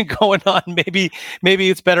situation going on. Maybe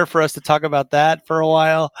it's better for us to talk about that for a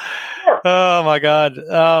while. Sure. Oh my God.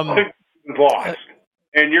 I think it's lost.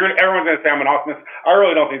 And everyone's going to say I'm an optimist. I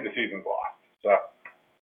really don't think the season's lost.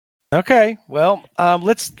 So. Okay. Well,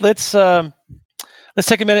 let's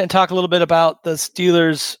take a minute and talk a little bit about the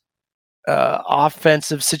Steelers'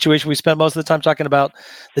 offensive situation. We spent most of the time talking about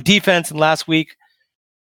the defense, and last week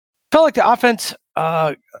felt like the offense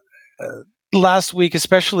last week,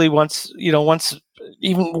 especially once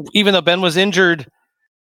even though Ben was injured,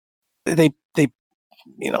 they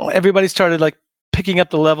everybody started like picking up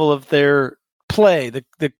the level of their play.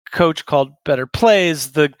 The coach called better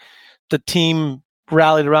plays. The team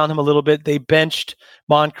rallied around him a little bit. They benched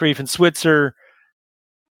Moncrief and Switzer.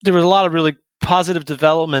 There was a lot of really positive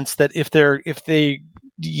developments that if they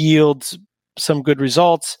yield some good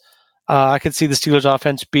results, I could see the Steelers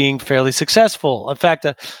offense being fairly successful. In fact,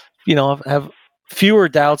 I have fewer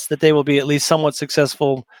doubts that they will be at least somewhat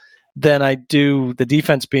successful than I do the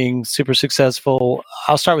defense being super successful.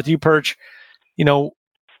 I'll start with you, Perch.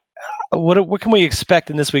 What can we expect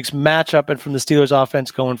in this week's matchup and from the Steelers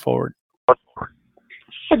offense going forward?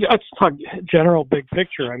 Let's talk general big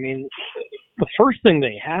picture. I mean, the first thing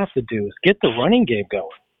they have to do is get the running game going.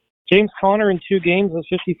 James Conner in 2 games has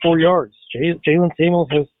 54 yards. Jalen Samuels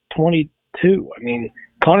has 22. I mean,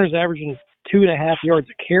 Conner's averaging 2.5 yards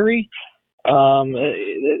a carry.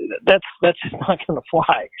 That's just not going to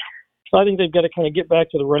fly. So I think they've got to kind of get back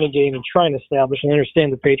to the running game and try and establish. And I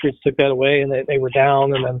understand the Patriots took that away and they were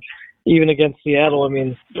down. And then even against Seattle, I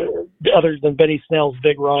mean, other than Benny Snell's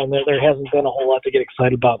big run, there hasn't been a whole lot to get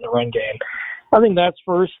excited about in the run game. I think that's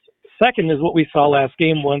first. Second is what we saw last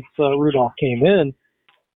game once Rudolph came in,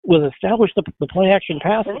 was establish the play action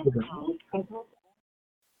pass.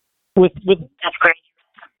 With that's great.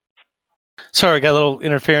 Sorry, got a little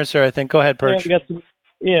interference there, I think. Go ahead, Perch.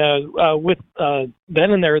 With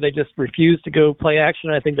Ben in there, they just refused to go play action.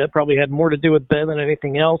 I think that probably had more to do with Ben than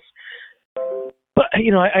anything else. But,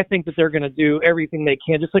 I think that they're going to do everything they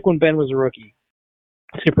can, just like when Ben was a rookie,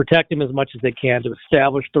 to protect him as much as they can, to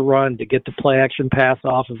establish the run, to get the play action pass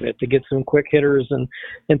off of it, to get some quick hitters and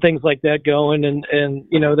things like that going. And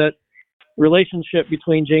that relationship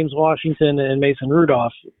between James Washington and Mason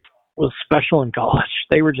Rudolph was special in college.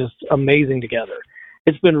 They were just amazing together.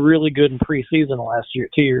 It's been really good in preseason the last 2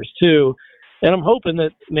 years too. And I'm hoping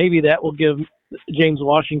that maybe that will give James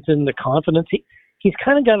Washington the confidence. He's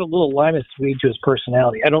kind of got a little Limas Swede to his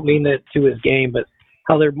personality. I don't mean that to his game, but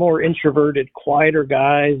how they're more introverted, quieter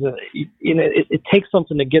guys. It takes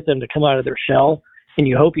something to get them to come out of their shell, and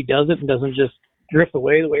you hope he does it and doesn't just drift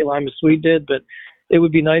away the way Limas Swede did. But it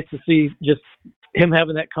would be nice to see just him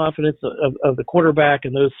having that confidence of the quarterback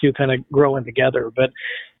and those two kind of growing together. But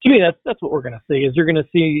to me, that's what we're going to see. Is you're going to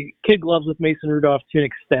see kid gloves with Mason Rudolph to an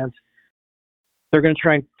extent. They're going to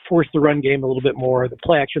try and force the run game a little bit more. The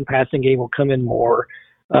play action passing game will come in more,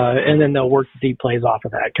 and then they'll work the deep plays off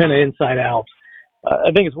of that, kind of inside out.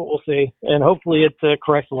 I think it's what we'll see, and hopefully it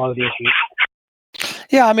corrects a lot of the issues.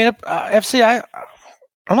 Yeah, I mean, FC,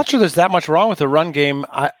 I'm not sure there's that much wrong with the run game.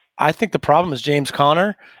 I think the problem is James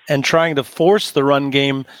Conner and trying to force the run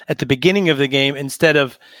game at the beginning of the game instead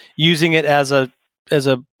of using it as a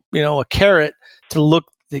a carrot to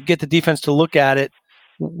get the defense to look at it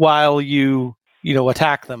while you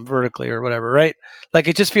attack them vertically or whatever, right? Like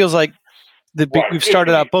it just feels like we've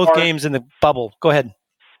started out both games in the bubble. Go ahead.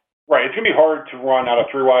 Right, it's going to be hard to run out of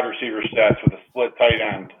 3 wide receiver sets with a split tight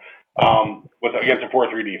end against a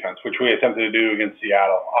 4-3 defense, which we attempted to do against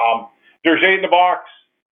Seattle. If there's 8 in the box,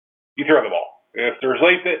 you throw the ball. If there's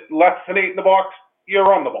less than 8 in the box, you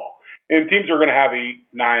run the ball. And teams are going to have 8,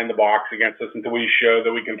 9 in the box against us until we show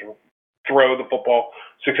that we can throw the football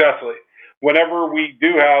successfully. Whenever we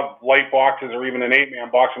do have light boxes or even an 8-man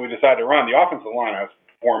box and we decide to run, the offensive line has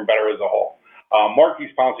performed better as a whole.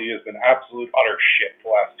 Marquise Pouncey has been absolute utter shit the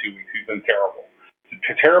last 2 weeks. He's been terrible.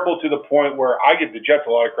 Terrible to the point where I give the Jets a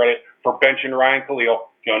lot of credit for benching Ryan Khalil,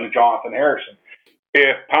 going to Jonathan Harrison.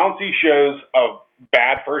 If Pouncey shows a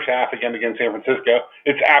bad first half again against San Francisco,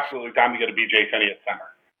 it's absolutely time to get a BJ Finney at center.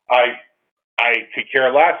 I could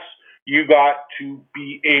care less. You got to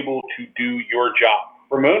be able to do your job.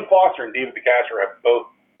 Ramon Foster and David DeCastro have both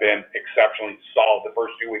been exceptionally solid the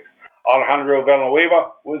first 2 weeks. Alejandro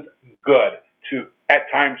Villanueva was good to, at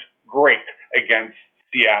times, great against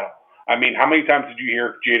Seattle. I mean, how many times did you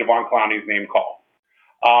hear Jadeveon Clowney's name called?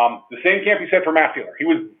 The same can't be said for Matt Fielder. He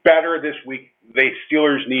was better this week. The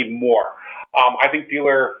Steelers need more. I think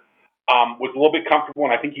Fielder was a little bit comfortable,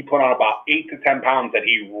 and I think he put on about 8 to 10 pounds that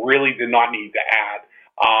he really did not need to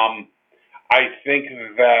add. I think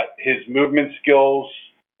that his movement skills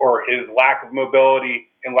or his lack of mobility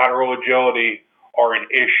and lateral agility are an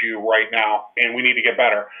issue right now, and we need to get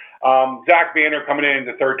better. Zach Banner coming in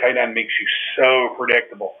the third tight end makes you so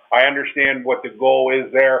predictable. I understand what the goal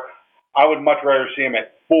is there. I would much rather see him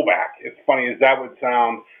at fullback, as funny as that would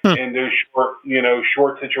sound, in those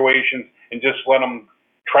short situations, and just let him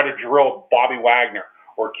try to drill Bobby Wagner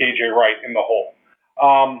or KJ Wright in the hole.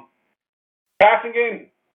 Passing game,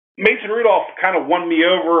 Mason Rudolph kind of won me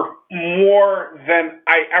over more than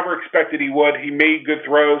I ever expected he would. He made good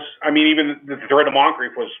throws. I mean, even the throw to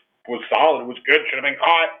Moncrief was solid. It was good. Should have been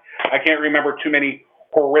caught. I can't remember too many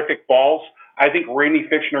horrific balls. I think Randy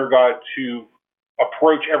Fitchner got to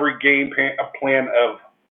approach every game plan of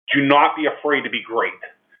do not be afraid to be great.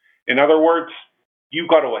 In other words, you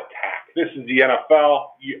got to attack. This is the NFL.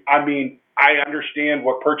 I understand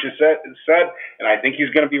what Perch has said, and I think he's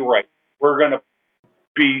going to be right. We're going to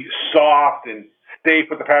be soft and safe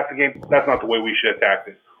with the passing game. That's not the way we should attack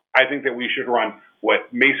this. I think that we should run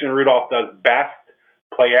what Mason Rudolph does best: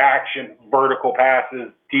 play action, vertical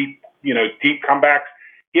passes, deep comebacks.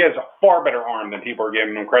 He has a far better arm than people are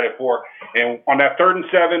giving him credit for. And on that 3rd and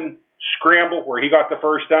 7 scramble where he got the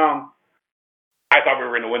first down, I thought we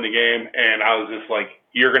were going to win the game, and I was just like,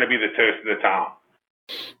 you're going to be the toast of the town.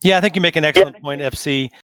 Yeah, I think you make an excellent point, FC.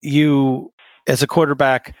 You, as a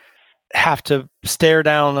quarterback, have to stare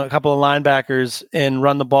down a couple of linebackers and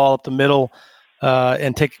run the ball up the middle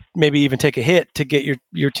and maybe even take a hit to get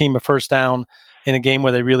your team a first down in a game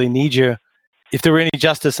where they really need you. If there were any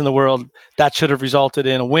justice in the world, that should have resulted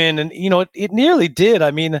in a win. And, it nearly did.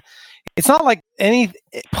 I mean, it's not like any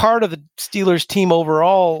part of the Steelers team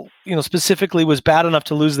overall, specifically was bad enough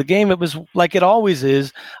to lose the game. It was like it always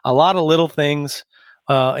is, a lot of little things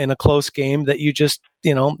in a close game that you just,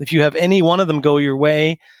 if you have any one of them go your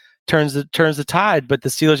way, turns the tide. But the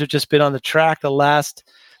Steelers have just been on the track the last,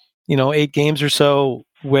 8 games or so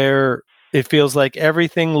where it feels like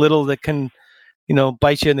everything little that can,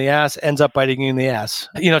 bite you in the ass ends up biting you in the ass.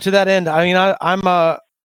 To that end, I mean, I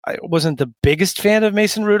wasn't the biggest fan of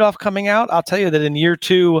Mason Rudolph coming out. I'll tell you that in year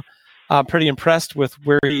 2, I'm pretty impressed with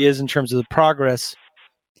where he is in terms of the progress.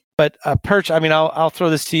 But Perch, I mean, I'll throw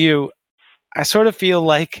this to you. I sort of feel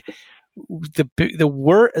like the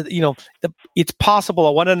word, it's possible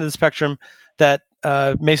at one end of the spectrum that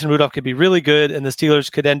Mason Rudolph could be really good and the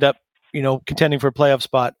Steelers could end up, contending for a playoff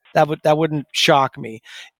spot. That wouldn't shock me.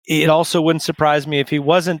 It also wouldn't surprise me if he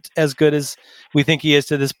wasn't as good as we think he is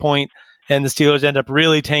to this point, and the Steelers end up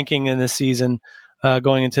really tanking in this season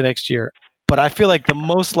going into next year. But I feel like the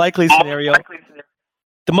most likely scenario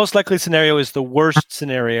is the worst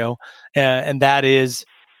scenario, and that is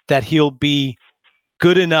that he'll be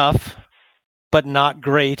good enough, but not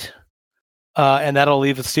great, and that'll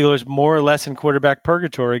leave the Steelers more or less in quarterback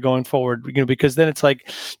purgatory going forward. Because then it's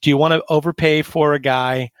like, do you want to overpay for a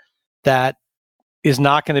guy that is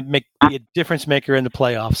not going to be a difference maker in the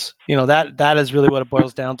playoffs? That is really what it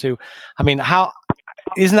boils down to. I mean,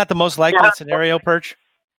 isn't that the most likely scenario, Perch?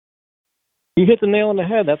 You hit the nail on the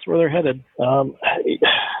head. That's where they're headed.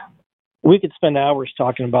 We could spend hours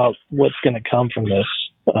talking about what's going to come from this,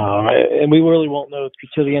 and we really won't know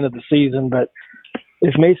until the end of the season. But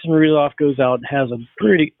if Mason Rudolph goes out and has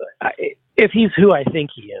if he's who I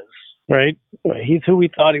think he is, right? He's who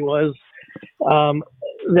we thought he was.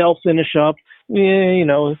 They'll finish up.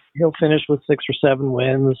 He'll finish with 6 or 7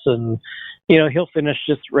 wins, and he'll finish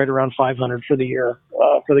just right around 500 for the year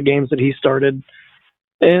for the games that he started.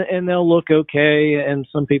 And they'll look okay, and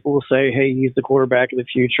some people will say, hey, he's the quarterback of the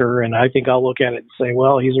future, and I think I'll look at it and say,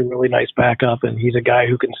 well, he's a really nice backup, and he's a guy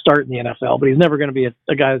who can start in the NFL, but he's never going to be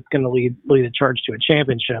a guy that's going to lead the charge to a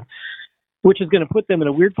championship, which is going to put them in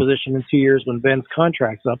a weird position in 2 years when Ben's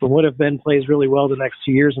contract's up. And what if Ben plays really well the next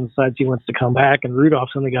 2 years and decides he wants to come back, and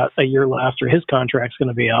Rudolph's only got a year left, or his contract's going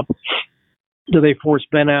to be up? Do they force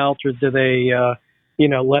Ben out, or do they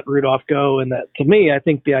let Rudolph go? And that, to me, I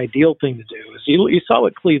think the ideal thing to do is you saw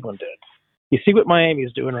what Cleveland did. You see what Miami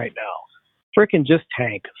is doing right now. Frickin' just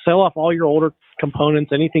tank. Sell off all your older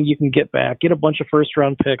components, anything you can get back. Get a bunch of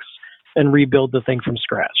first-round picks and rebuild the thing from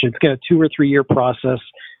scratch. It's got a 2 or 3 year process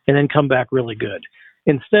and then come back really good.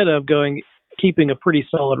 Instead of keeping a pretty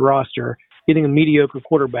solid roster, getting a mediocre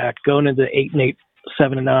quarterback, going into 8-8,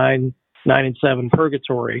 7-9, 9-7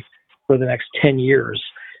 purgatory for the next 10 years.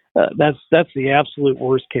 That's the absolute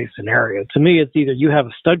worst case scenario. To me, it's either you have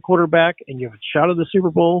a stud quarterback and you have a shot at the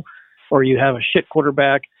Super Bowl, or you have a shit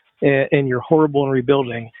quarterback and you're horrible and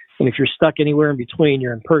rebuilding. And if you're stuck anywhere in between,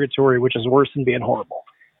 you're in purgatory, which is worse than being horrible.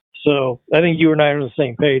 So I think you and I are on the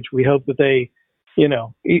same page. We hope that they,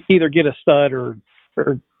 either get a stud or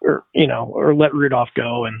let Rudolph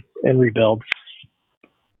go and rebuild.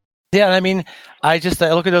 Yeah, I mean, I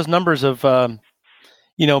look at those numbers of,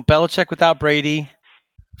 Belichick without Brady,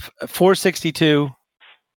 462.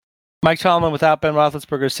 Mike Tomlin without Ben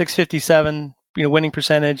Roethlisberger, 657. Winning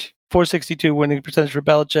percentage, 462 winning percentage for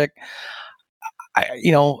Belichick.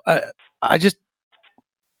 I just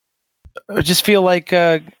feel like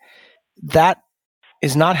that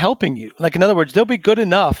is not helping you. Like, in other words, they'll be good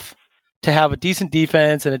enough to have a decent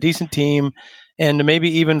defense and a decent team, and to maybe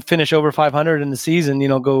even finish over 500 in the season.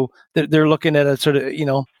 They're looking at a sort of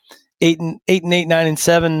 8-8,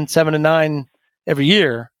 9-7, 7-9 every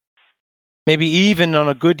year. Maybe even on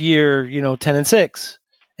a good year, 10-6,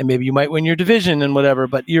 and maybe you might win your division and whatever.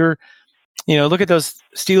 But look at those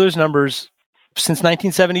Steelers numbers since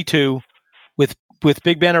 1972 with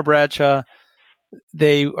Big Ben or Bradshaw.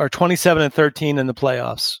 They are 27-13 in the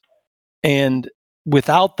playoffs, and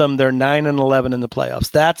without them, they're 9-11 in the playoffs.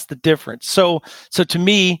 That's the difference. So to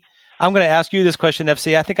me, I'm going to ask you this question,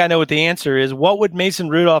 FC. I think I know what the answer is. What would Mason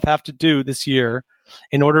Rudolph have to do this year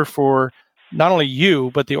in order for not only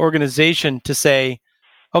you, but the organization to say,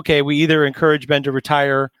 okay, we either encourage Ben to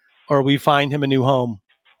retire or we find him a new home?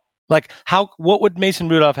 Like, what would Mason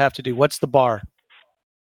Rudolph have to do? What's the bar?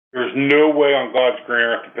 There's no way on God's green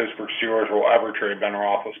earth the Pittsburgh Steelers will ever trade Ben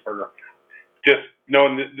Roethlisberger. Just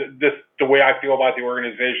knowing the way I feel about the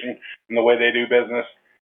organization and the way they do business,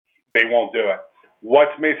 they won't do it.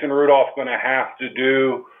 What's Mason Rudolph going to have to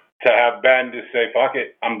do to have Ben just say, fuck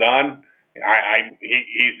it, I'm done?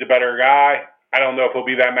 He's the better guy. I don't know if he'll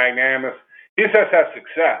be that magnanimous. He just has to have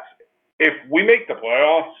success. If we make the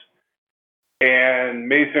playoffs and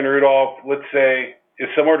Mason Rudolph, let's say, is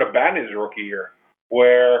similar to Ben his rookie year,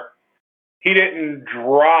 where he didn't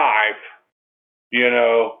drive,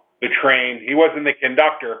 the train. He wasn't the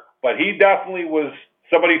conductor, but he definitely was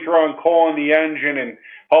somebody throwing coal in the engine and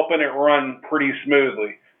helping it run pretty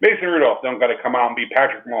smoothly. Mason Rudolph don't got to come out and be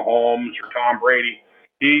Patrick Mahomes or Tom Brady.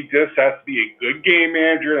 He just has to be a good game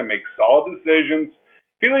manager and make solid decisions.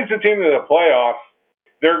 If he leads the team to the playoffs,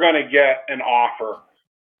 they're going to get an offer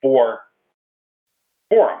for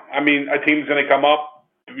him. I mean, a team's going to come up,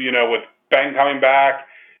 with Ben coming back.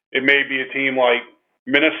 It may be a team like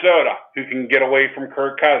Minnesota who can get away from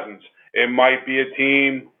Kirk Cousins. It might be a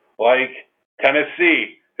team like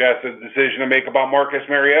Tennessee who has a decision to make about Marcus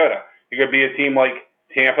Mariota. It could be a team like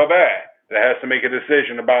Tampa Bay that has to make a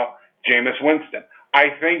decision about Jameis Winston. I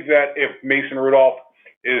think that if Mason Rudolph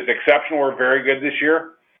is exceptional or very good this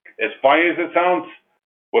year, as funny as it sounds,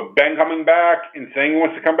 with Ben coming back and saying he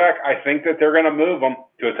wants to come back, I think that they're going to move him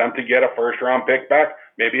to attempt to get a first-round pick back,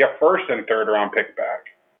 maybe a first- and third-round pick back.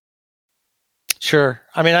 Sure.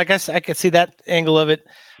 I mean, I guess I could see that angle of it.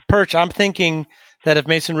 Perch, I'm thinking that if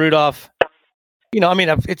Mason Rudolph I mean,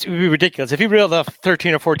 it would be ridiculous if he reeled off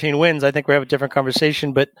 13 or 14 wins. I think we have a different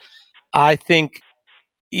conversation, but I think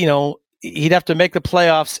he'd have to make the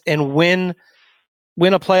playoffs and win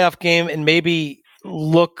a playoff game and maybe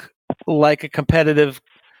look like a competitive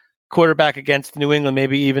quarterback against New England.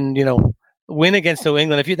 Maybe even win against New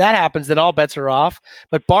England. If that happens, then all bets are off.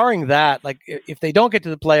 But barring that, like if they don't get to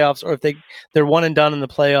the playoffs or if they're one and done in the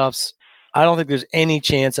playoffs, I don't think there's any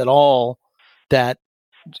chance at all that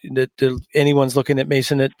anyone's looking at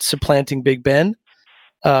Mason at supplanting Big Ben,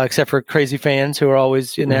 except for crazy fans who are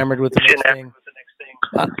always enamored with the next thing.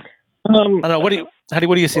 I don't know. What do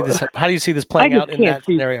you see this? How do you see this playing out in that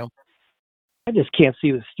scenario? I just can't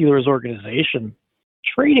see the Steelers organization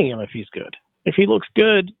trading him if he's good. If he looks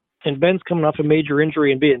good and Ben's coming off a major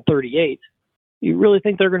injury and being 38, you really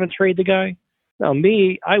think they're going to trade the guy? Now,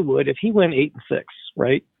 I would if he went 8-6,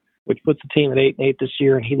 right? Which puts the team at 8-8 this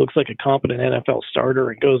year, and he looks like a competent NFL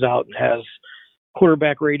starter and goes out and has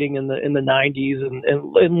quarterback rating in the 90s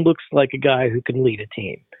and looks like a guy who can lead a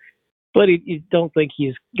team. But you don't think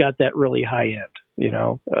he's got that really high end,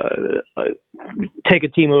 take a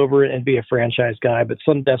team over and be a franchise guy, but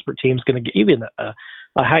some desperate team's going to get even a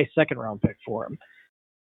high second round pick for him.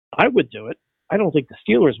 I would do it. I don't think the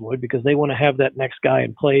Steelers would because they want to have that next guy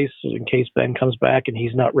in place in case Ben comes back and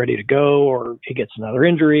he's not ready to go or he gets another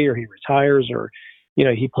injury or he retires or,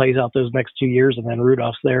 he plays out those next 2 years and then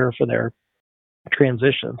Rudolph's there for their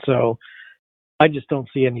transition. So I just don't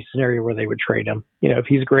see any scenario where they would trade him. If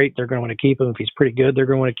he's great, they're going to want to keep him. If he's pretty good, they're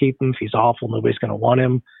going to want to keep him. If he's awful, nobody's going to want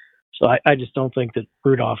him. So I just don't think that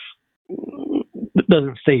Rudolph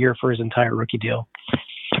doesn't stay here for his entire rookie deal.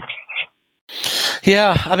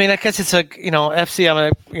 Yeah, I mean, I guess it's FC.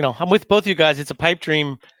 I'm with both you guys. It's a pipe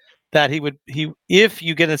dream that if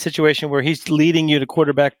you get in a situation where he's leading you to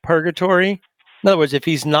quarterback purgatory. In other words, if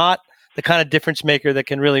he's not the kind of difference maker that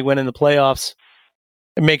can really win in the playoffs,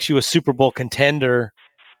 it makes you a Super Bowl contender.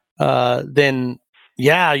 Then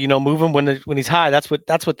move him when he's high. That's what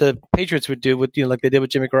the Patriots would do with like they did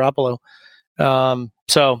with Jimmy Garoppolo.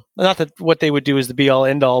 So not that what they would do is the be all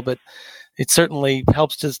end all, but it certainly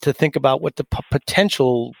helps us to think about what the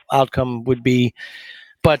potential outcome would be.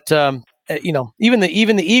 But even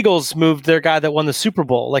the Eagles moved their guy that won the Super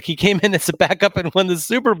Bowl. Like he came in as a backup and won the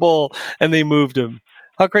Super Bowl, and they moved him.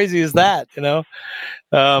 How crazy is that? So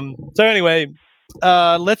anyway,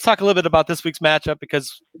 let's talk a little bit about this week's matchup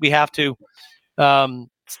because we have to.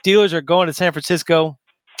 Steelers are going to San Francisco.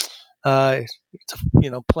 Playing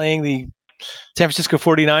the San Francisco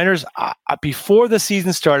 49ers. Before the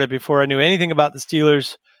season started, before I knew anything about the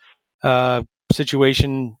Steelers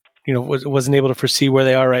situation, wasn't able to foresee where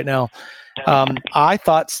they are right now. I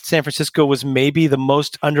thought San Francisco was maybe the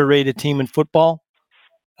most underrated team in football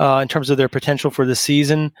in terms of their potential for the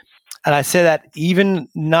season. And I say that even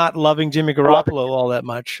not loving Jimmy Garoppolo all that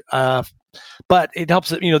much. But it helps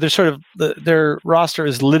that, they're sort of their roster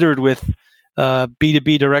is littered with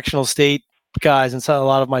B2B directional state guys and a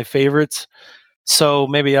lot of my favorites. So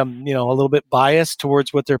maybe I'm, a little bit biased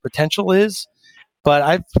towards what their potential is. But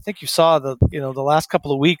I think you saw the last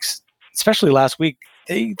couple of weeks, especially last week,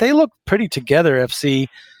 they look pretty together, FC.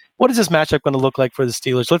 What is this matchup going to look like for the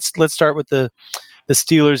Steelers? Let's start with the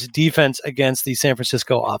Steelers defense against the San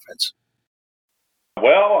Francisco offense.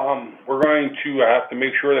 Well, we're going to have to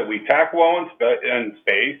make sure that we tackle well in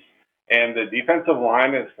space, and the defensive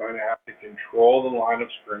line is going to have to control the line of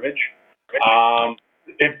scrimmage.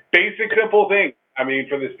 It's basic, simple things. I mean,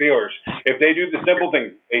 for the Steelers, if they do the simple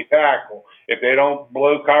things, they tackle. If they don't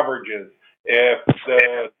blow coverages, if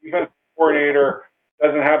the defensive coordinator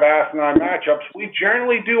doesn't have asinine matchups, we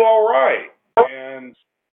generally do all right. And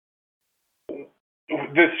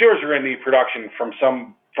the Steelers are going to need production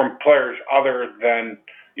from players other than,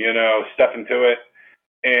 Stephen Tuitt.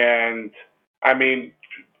 And, I mean,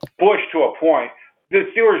 Bush to a point. The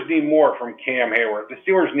Steelers need more from Cam Hayward. The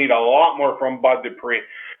Steelers need a lot more from Bud Dupree.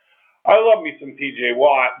 I love me some T.J.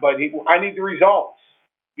 Watt, but I need the results.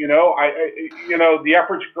 The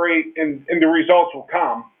effort's great and the results will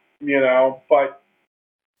come,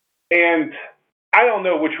 and I don't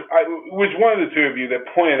know it was one of the two of you that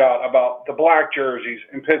pointed out about the black jerseys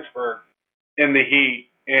in Pittsburgh in the heat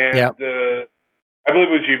and I believe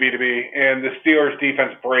it was UB2B and the Steelers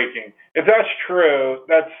defense breaking. If that's true,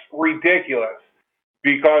 that's ridiculous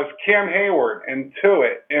because Cam Hayward and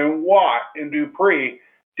Tuitt and Watt and Dupree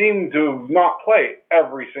seem to have not played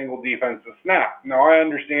every single defensive snap. Now, I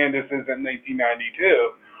understand this isn't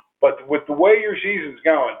 1992, but with the way your season's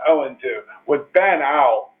going, 0-2, with Ben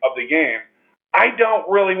out of the game, I don't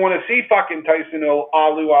really want to see fucking Tyson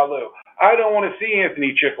Alu. I don't want to see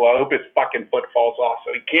Anthony Chicklow. I hope his fucking foot falls off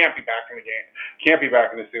so he can't be back in the game. Can't be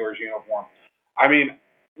back in the Steelers uniform. I mean,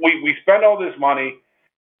 we spend all this money,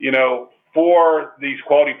 for these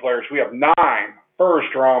quality players. We have 9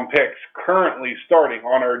 first-round picks currently starting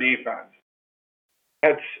on our defense.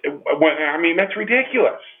 That's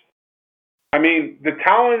ridiculous. I mean, the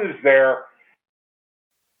talent is there.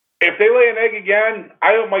 If they lay an egg again,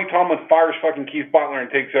 I hope Mike Tomlin fires fucking Keith Butler and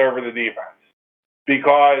takes over the defense.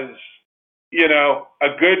 Because,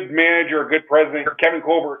 a good manager, a good president, Kevin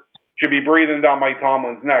Colbert, should be breathing down Mike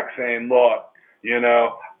Tomlin's neck saying, look,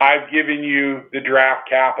 I've given you the draft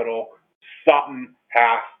capital. Something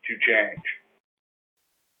has to change.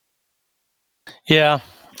 Yeah.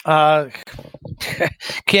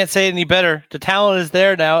 Can't say it any better. The talent is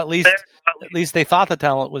there now. At least they thought the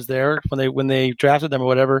talent was there when they drafted them or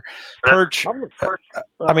whatever. Perch. I'm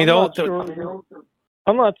not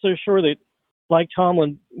so sure that Mike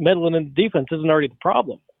Tomlin meddling in the defense isn't already the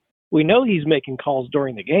problem. We know he's making calls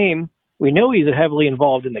during the game. We know he's heavily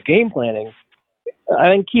involved in the game planning. I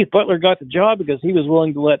think Keith Butler got the job because he was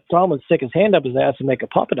willing to let Tomlin stick his hand up his ass and make a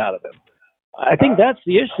puppet out of him. I think that's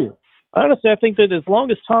the issue. Honestly, I think that as long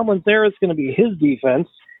as Tomlin's there, it's going to be his defense,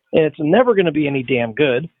 and it's never going to be any damn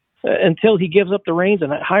good until he gives up the reins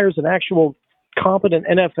and hires an actual competent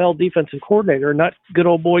NFL defensive coordinator, not good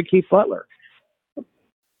old boy Keith Butler.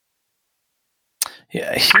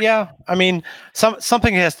 Yeah. I mean,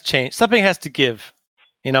 something has to change. Something has to give.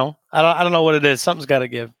 I don't know what it is. Something's got to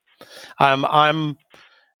give.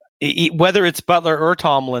 Whether it's Butler or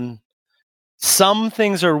Tomlin, some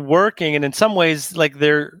things are working, and in some ways, like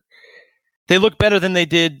they look better than they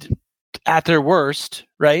did at their worst,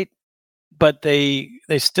 right? But they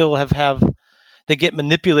still they get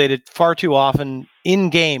manipulated far too often in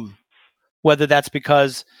game, whether that's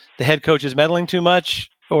because the head coach is meddling too much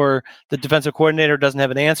or the defensive coordinator doesn't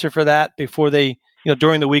have an answer for that before they,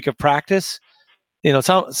 during the week of practice,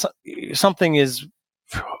 something is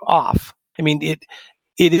off. I mean, it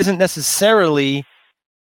isn't necessarily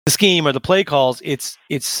the scheme or the play calls. It's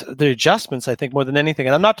the adjustments, I think, more than anything.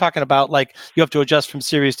 And I'm not talking about like you have to adjust from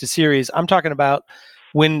series to series. I'm talking about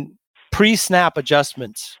when pre-snap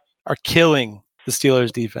adjustments are killing the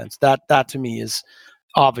Steelers defense. That to me is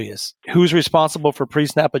obvious. Who's responsible for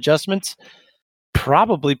pre-snap adjustments?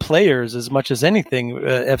 Probably players as much as anything.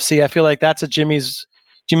 FC, I feel like that's a Jimmy's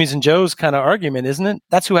and Joe's kind of argument, isn't it?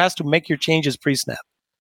 That's who has to make your changes pre-snap.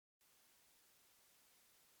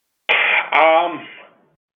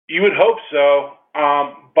 You would hope so,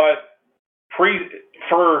 but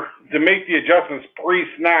to make the adjustments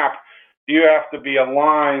pre-snap, you have to be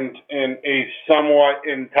aligned in a somewhat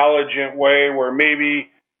intelligent way where maybe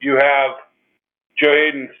you have Joe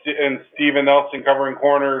Hayden and Steven Nelson covering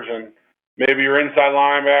corners, and maybe your inside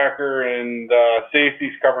linebacker and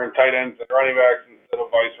safeties covering tight ends and running backs instead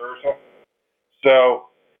of vice versa. So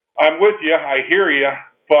I'm with you. I hear you.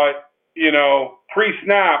 But,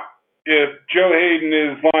 pre-snap, if Joe Hayden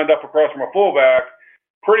is lined up across from a fullback,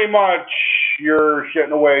 pretty much you're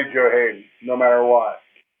shitting away Joe Hayden, no matter what.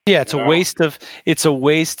 Yeah, it's a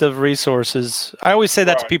waste of resources. I always say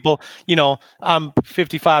that to people, I'm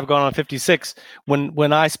 55 going on 56.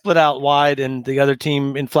 When I split out wide and the other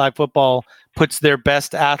team in flag football puts their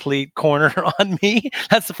best athlete corner on me,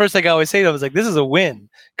 that's the first thing I always say to them. I was like, this is a win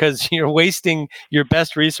because you're wasting your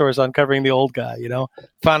best resource on covering the old guy,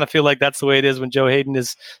 Kind of feel like that's the way it is when Joe Hayden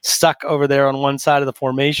is stuck over there on one side of the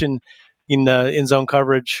formation in zone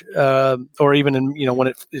coverage, or even in,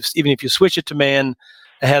 even if you switch it to man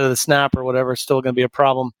ahead of the snap or whatever, it's still going to be a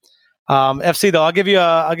problem. FC though, I'll give you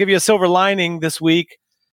a silver lining this week,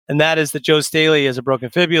 and that is that Joe Staley has a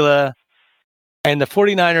broken fibula, and the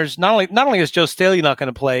 49ers not only is Joe Staley not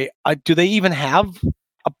going to play, do they even have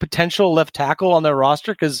a potential left tackle on their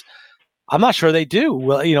roster? Because I'm not sure they do.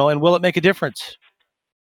 Well, and will it make a difference?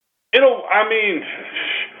 It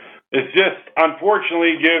just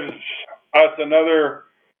unfortunately gives us another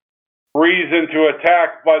reason to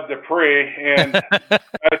attack Bud Dupree, and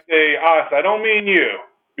I say us, I don't mean you,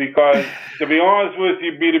 because to be honest with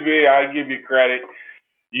you, B2B, I give you credit.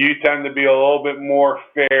 You tend to be a little bit more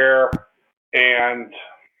fair and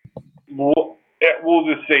we'll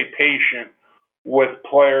just say patient with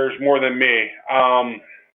players more than me. The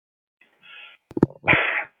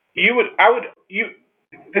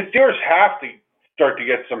Steelers have to start to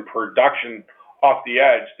get some production off the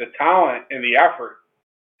edge. The talent and the effort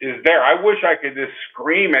is there. I wish I could just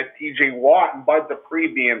scream at TJ Watt and Bud Dupree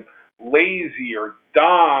being lazy or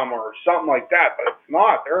dumb or something like that, but it's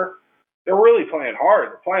not. They're really playing hard.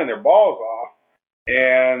 They're playing their balls off,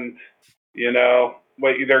 and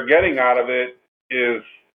what they're getting out of it is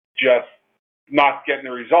just not getting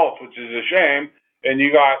the results, which is a shame. And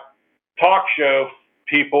you got talk show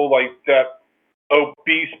people like that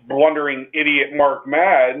obese, blundering idiot Mark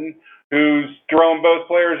Madden, who's throwing both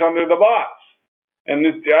players under the bus. And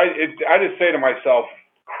I just say to myself,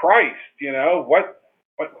 Christ, what?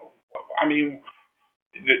 I mean,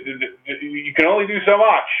 you can only do so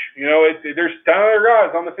much. There's 10 other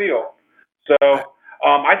guys on the field. So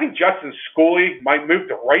I think Justin Schooley might move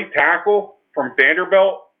to right tackle from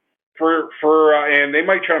Vanderbilt and they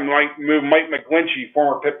might try to move Mike McGlinchey,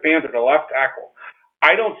 former Pitt Panther, to left tackle.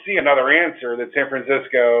 I don't see another answer that San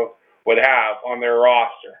Francisco would have on their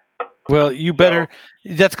roster. Well, you better.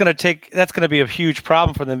 That's going to be a huge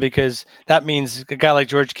problem for them, because that means a guy like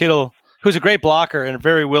George Kittle, who's a great blocker and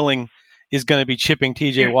very willing, is going to be chipping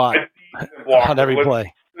T.J. Watt on every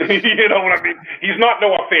play. You know what I mean? He's not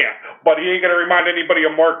Noah Fant, but he ain't going to remind anybody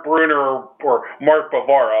of Mark Bruner or Mark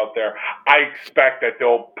Bavara out there. I expect that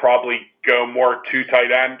they'll probably go more to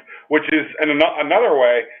tight end, which is in another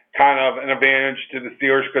way kind of an advantage to the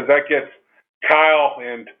Steelers, because that gets Kyle,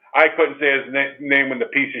 and I couldn't say his name when the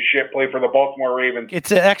piece of shit played for the Baltimore Ravens.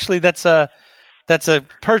 It's actually that's a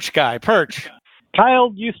Perch guy. Perch.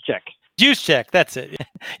 Kyle Juszczyk, that's it.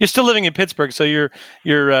 You're still living in Pittsburgh, so you're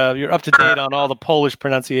up to date on all the Polish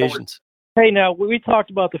pronunciations. Hey, now we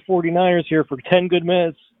talked about the 49ers here for 10 good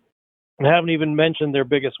minutes and haven't even mentioned their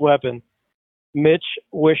biggest weapon, Mitch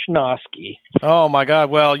Wishnowsky. Oh my God!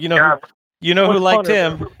 Well, who liked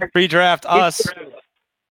him? Pre-draft us.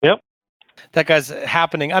 Yep. That guy's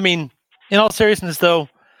happening. I mean, in all seriousness, though,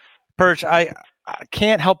 Perch, I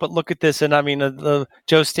can't help but look at this, and I mean, the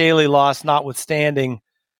Joe Staley loss notwithstanding.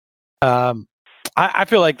 I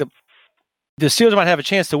feel like the Steelers might have a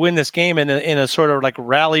chance to win this game in a sort of like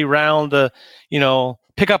rally round,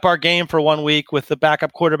 pick up our game for 1 week with the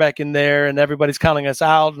backup quarterback in there and everybody's counting us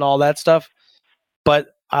out and all that stuff. But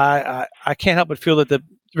I can't help but feel that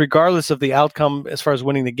regardless of the outcome as far as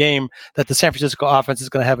winning the game, that the San Francisco offense is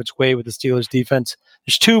going to have its way with the Steelers defense.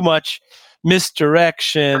 There's too much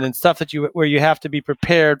misdirection and stuff where you have to be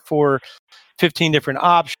prepared for 15 different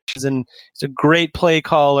options, and it's a great play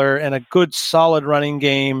caller and a good solid running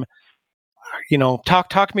game.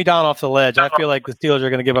 Talk me down off the ledge. I feel like the Steelers are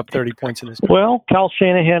going to give up 30 points in this game. Well, Kyle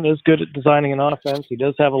Shanahan is good at designing an offense. He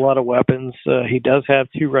does have a lot of weapons. He does have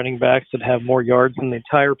 2 running backs that have more yards than the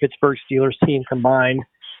entire Pittsburgh Steelers team combined.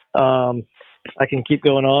 I can keep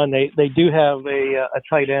going on. They do have a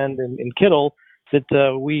tight end in Kittle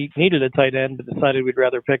that we needed a tight end, but decided we'd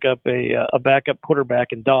rather pick up a backup quarterback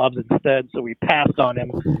in Dobbs instead, so we passed on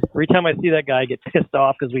him. Every time I see that guy, I get pissed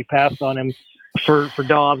off because we passed on him for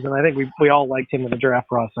Dobbs, and I think we all liked him in the draft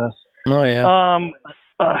process. Oh, yeah.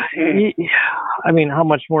 I mean, how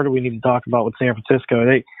much more do we need to talk about with San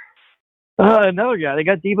Francisco? Another guy, they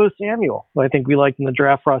got Deebo Samuel, who I think we liked in the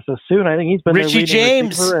draft process too, and I think he's been Richie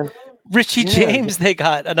James. James, they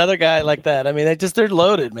got another guy like that. I mean, they're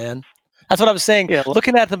loaded, man. That's what I was saying. Yeah.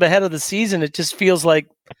 Looking at them ahead of the season, it just feels like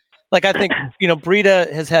I think, Breida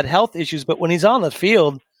has had health issues, but when he's on the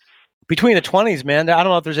field between the 20s, man, I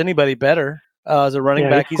don't know if there's anybody better as a running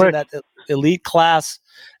back. He's in that elite class.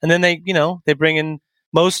 And then they bring in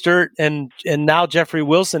Mostert and now Jeffrey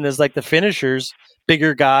Wilson is like the finishers,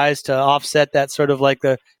 bigger guys to offset that sort of like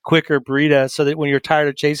the quicker Breida, so that when you're tired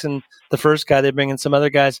of chasing the first guy, they bring in some other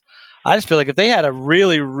guys. I just feel like if they had a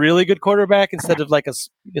really, really good quarterback instead of like a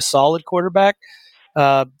solid quarterback,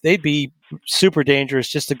 they'd be super dangerous.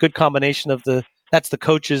 Just a good combination of that's the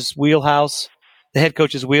coach's wheelhouse. The head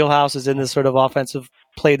coach's wheelhouse is in this sort of offensive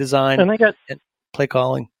play design and play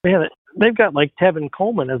calling. Yeah, they've got like Tevin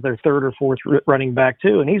Coleman as their 3rd or 4th running back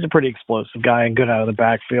too, and he's a pretty explosive guy and good out of the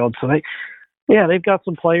backfield. So they've got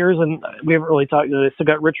some players, and we haven't really talked. They still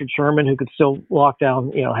got Richard Sherman, who could still lock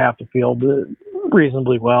down half the field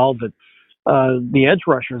reasonably well, but the edge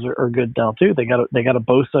rushers are good now too. They got a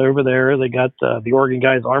Bosa over there. They got the Oregon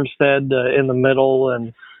guys Armstead in the middle,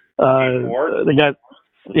 and they got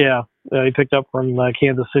he picked up from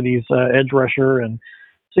Kansas City's edge rusher, and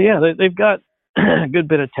so they've got a good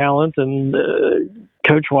bit of talent, and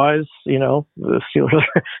coach wise, the Steelers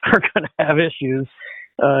are going to have issues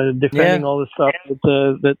defending all the stuff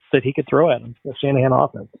that he could throw at him, the Shanahan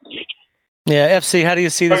offense. Yeah, FC, how do you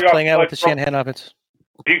see this playing out with the Shanahan offense?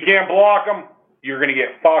 If you can't block them, you're going to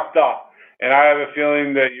get fucked up. And I have a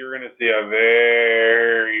feeling that you're going to see a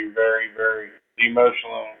very, very, very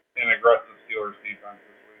emotional and aggressive Steelers defense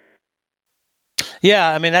this week. Yeah,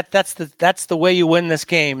 I mean, that's the way you win this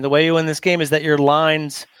game. The way you win this game is that your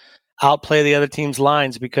lines outplay the other team's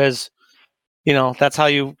lines, because that's how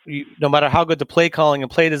you no matter how good the play calling and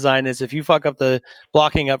play design is, if you fuck up the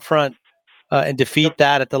blocking up front and defeat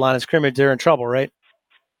that at the line of scrimmage, they're in trouble, right?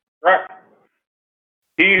 Right.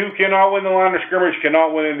 He who cannot win the line of scrimmage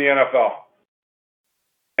cannot win in the NFL.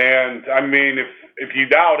 And I mean, if you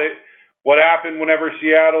doubt it, what happened whenever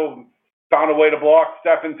Seattle found a way to block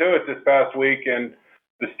Stephen Tuitt this past week, and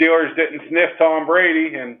the Steelers didn't sniff Tom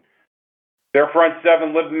Brady, and their front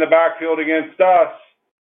seven lived in the backfield against us.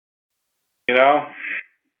 You know?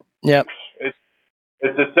 Yep.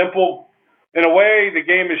 It's a simple, in a way, the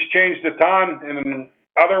game has changed a ton, and in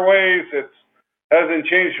other ways, it hasn't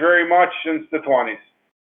changed very much since the 20s.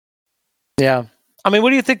 Yeah. I mean, what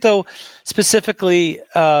do you think, though, specifically,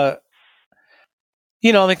 like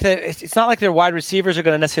it's not like their wide receivers are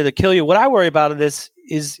going to necessarily kill you. What I worry about is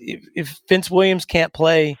if Vince Williams can't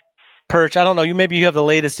play Perch, I don't know, maybe you have the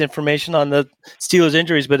latest information on the Steelers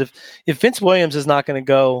injuries, but if Vince Williams is not going to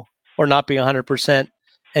go or not be 100%,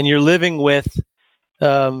 and you're living with,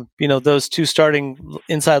 those two starting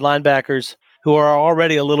inside linebackers who are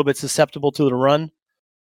already a little bit susceptible to the run,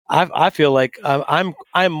 I feel like I'm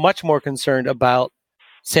much more concerned about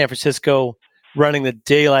San Francisco running the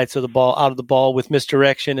daylights of the ball out of the ball with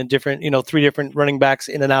misdirection and different, 3 different running backs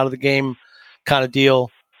in and out of the game kind of deal.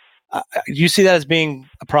 Do you see that as being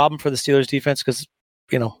a problem for the Steelers defense? Because,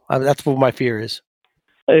 that's what my fear is.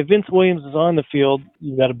 If Vince Williams is on the field,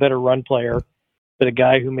 you've got a better run player, but a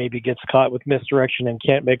guy who maybe gets caught with misdirection and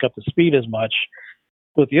can't make up the speed as much.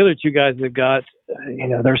 With the other 2 guys they've got,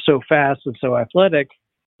 they're so fast and so athletic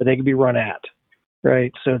that they can be run at,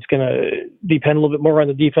 right? So it's going to depend a little bit more on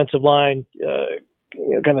the defensive line,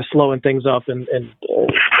 kind of slowing things up and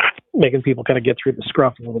making people kind of get through the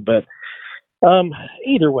scruff a little bit.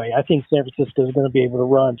 Either way, I think San Francisco is going to be able to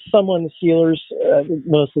run someone. The Steelers,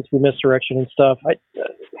 mostly through misdirection and stuff.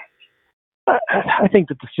 I think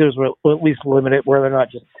that the Steelers will at least limit it where they're not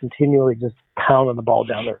just continually just pounding the ball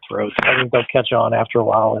down their throats. I think they'll catch on after a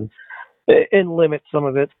while and limit some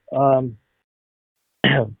of it. The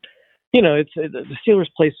Steelers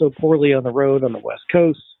play so poorly on the road on the West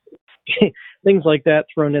Coast. Things like that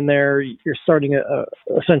thrown in there. You're starting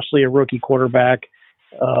essentially a rookie quarterback.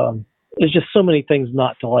 There's just so many things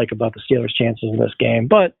not to like about the Steelers' chances in this game.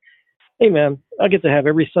 But, hey, man, I get to have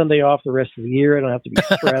every Sunday off the rest of the year. I don't have to be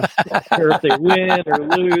stressed. I don't care if they win or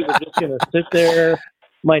lose. I'm just going to sit there.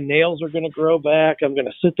 My nails are going to grow back. I'm going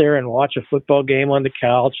to sit there and watch a football game on the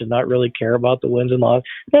couch and not really care about the wins and losses.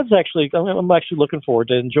 I'm actually looking forward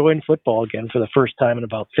to enjoying football again for the first time in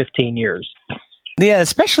about 15 years. Yeah,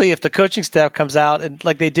 especially if the coaching staff comes out and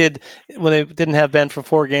like they did when they didn't have Ben for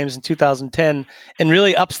 4 games in 2010 and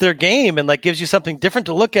really ups their game and like gives you something different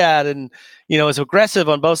to look at and, is aggressive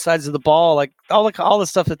on both sides of the ball, like all the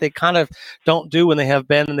stuff that they kind of don't do when they have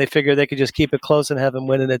Ben and they figure they could just keep it close and have him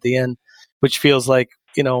win it at the end, which feels like,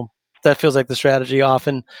 that feels like the strategy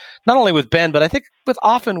often, not only with Ben, but I think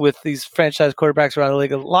often with these franchise quarterbacks around the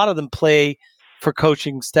league, a lot of them play for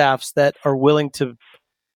coaching staffs that are willing to,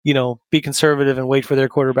 be conservative and wait for their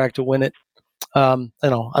quarterback to win it. With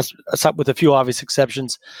a few obvious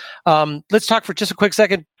exceptions. Let's talk for just a quick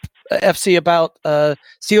second, FC, about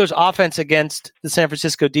Steelers offense against the San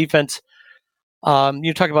Francisco defense.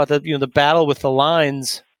 You talk about the battle with the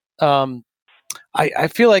lines. I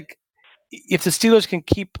feel like if the Steelers can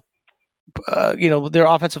keep their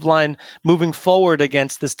offensive line moving forward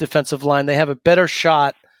against this defensive line, they have a better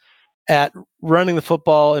shot at running the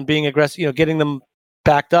football and being aggressive, getting them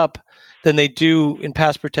backed up than they do in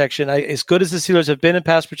pass protection. As good as the Steelers have been in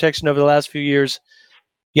pass protection over the last few years,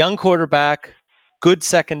 young quarterback, good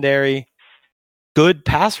secondary, good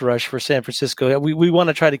pass rush for San Francisco. We want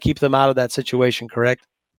to try to keep them out of that situation, correct?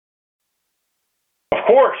 Of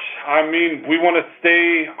course. I mean, we want to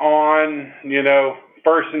stay on,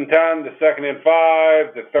 1st and 10, the 2nd and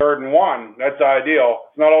 5, the 3rd and 1. That's ideal.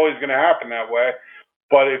 It's not always going to happen that way.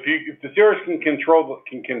 But if the Steelers can control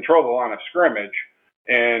the line of scrimmage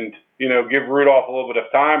and, give Rudolph a little bit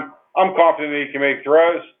of time, I'm confident that he can make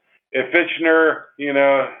throws. If Fitchner,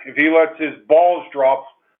 if he lets his balls drop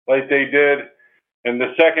like they did in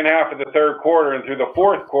the second half of the 3rd quarter and through the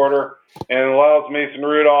 4th quarter and allows Mason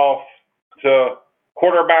Rudolph to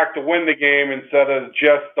quarterback to win the game instead of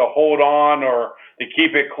just to hold on or to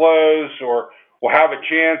keep it close or will have a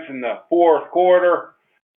chance in the 4th quarter,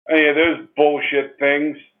 any of those bullshit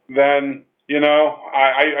things, then,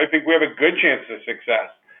 I think we have a good chance of success.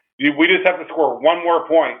 We just have to score one more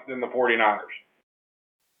point than the 49ers.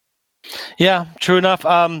 Yeah, true enough.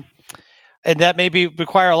 And that maybe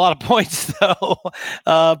require a lot of points, though.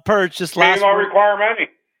 Perch, just last Maybe not require many.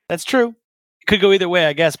 That's true. It could go either way,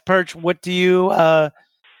 I guess. Perch, what do you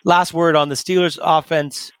last word on the Steelers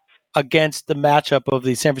offense against the matchup of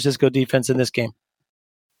the San Francisco defense in this game?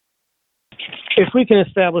 If we can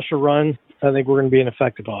establish a run, I think we're going to be an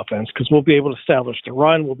effective offense because we'll be able to establish the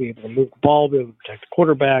run, we'll be able to move the ball, we'll be able to protect the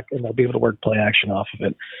quarterback, and they'll be able to work play action off of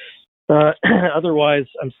it. Otherwise,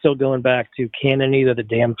 I'm still going back to, can any of the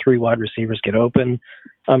damn 3 wide receivers get open?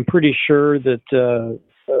 I'm pretty sure that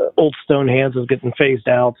Old Stone Hands is getting phased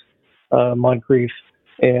out, Moncrief.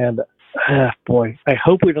 And, boy, I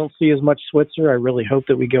hope we don't see as much Switzer. I really hope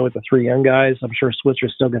that we go with the 3 young guys. I'm sure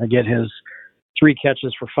Switzer's still going to get his 3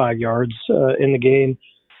 catches for 5 yards in the game.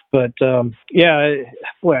 But,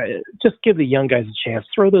 just give the young guys a chance.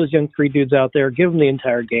 Throw those young 3 dudes out there. Give them the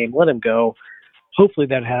entire game. Let them go. Hopefully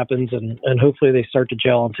that happens, and hopefully they start to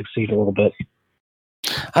gel and succeed a little bit.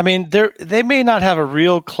 I mean, they may not have a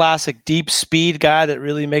real classic deep speed guy that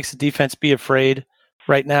really makes the defense be afraid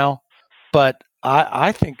right now, but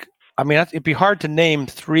I think, it'd be hard to name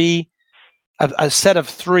a set of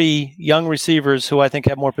 3 young receivers who I think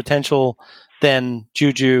have more potential than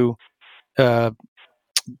Juju,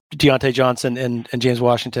 Deontay Johnson, and James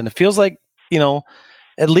Washington. It feels like,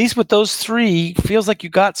 at least with those 3, feels like you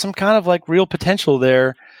got some kind of like real potential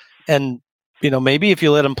there. And, maybe if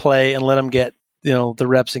you let them play and let them get, the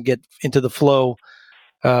reps and get into the flow,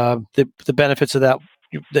 the benefits of that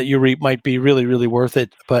you reap might be really, really worth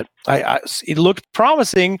it. But it looked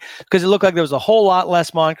promising because it looked like there was a whole lot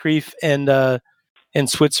less Moncrief and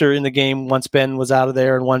Switzer in the game once Ben was out of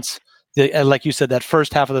there. And once, like you said, that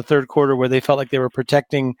first half of the third quarter where they felt like they were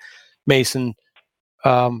protecting Mason,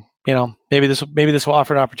 maybe this will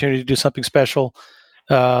offer an opportunity to do something special.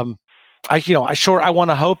 I want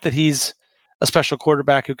to hope that he's a special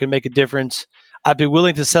quarterback who can make a difference. I'd be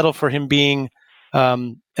willing to settle for him being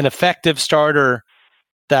an effective starter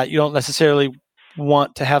that you don't necessarily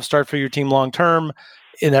want to have start for your team long term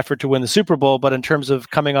in an effort to win the Super Bowl, but in terms of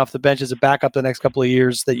coming off the bench as a backup the next couple of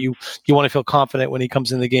years, that you want to feel confident when he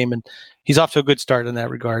comes in the game, and he's off to a good start in that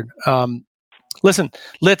regard. Listen,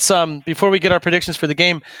 let's before we get our predictions for the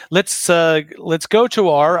game, let's go to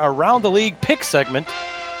our Around the League pick segment,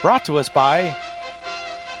 brought to us by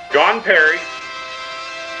John Perry.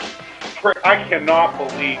 I cannot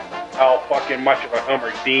believe how fucking much of a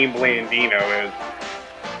homer Dean Blandino is.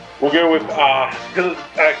 We'll go with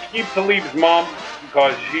Keep Talib's mom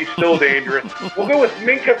because she's still dangerous. We'll go with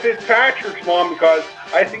Minka Fitzpatrick's mom because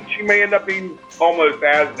I think she may end up being almost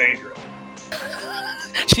as dangerous.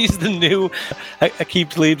 She's the new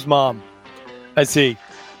Keep Talib's mom. I see.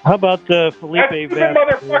 How about Felipe? That's the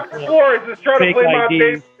motherfucker Flores is trying to play my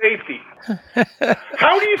baby safety.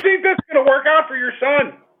 How do you think that's going to work out for your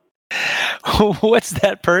son? What's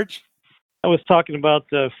that, Perch? I was talking about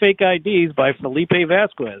fake IDs by Felipe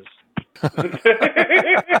Vasquez.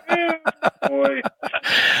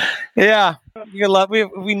 Yeah, you love.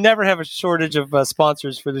 We never have a shortage of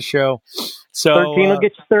sponsors for the show. So 13 will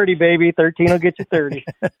get you 30, baby. 13 will get you 30.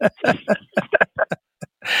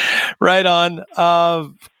 Right on.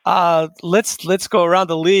 Let's go around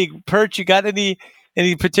the league. Perch, you got any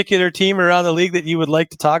particular team around the league that you would like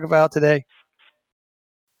to talk about today?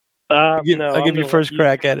 I'll give you first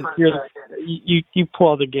crack at it. You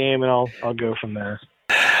pull the game, and I'll go from there.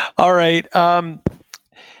 All right.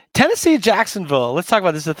 Tennessee, Jacksonville. Let's talk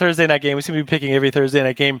about this. It's a Thursday night game. We seem to be picking every Thursday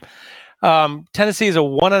night game. Tennessee is a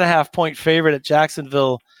 1.5 point favorite at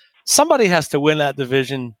Jacksonville. Somebody has to win that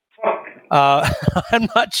division. I'm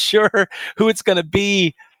not sure who it's going to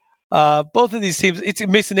be. Both of these teams, it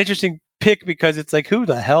makes an interesting pick because it's like, who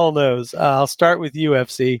the hell knows? I'll start with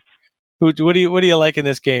UFC. What do you like in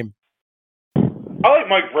this game? I like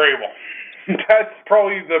Mike Vrabel. That's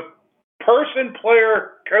probably the person,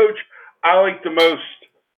 player, coach I like the most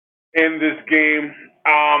in this game.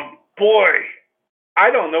 Boy,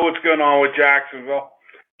 I don't know what's going on with Jacksonville.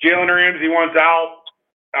 Jalen Ramsey wants out.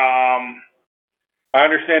 I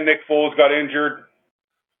understand Nick Foles got injured.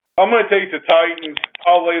 I'm going to take the Titans.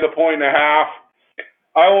 I'll lay the 1.5.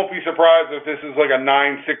 I won't be surprised if this is like a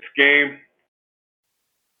 9-6 game.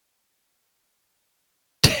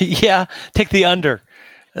 Yeah, take the under.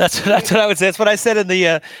 That's what I would say. That's what I said in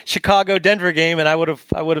the Chicago-Denver game, and I would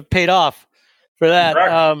have paid off for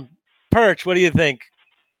that. Perch, what do you think?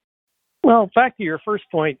 Well, back to your first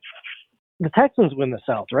point, the Texans win the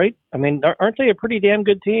South, right? I mean, aren't they a pretty damn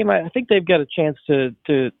good team? I think they've got a chance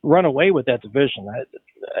to run away with that division.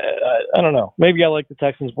 I don't know. Maybe I like the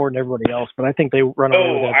Texans more than everybody else, but I think they run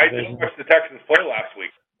away with that division. I just watched the Texans play last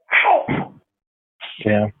week. Ow!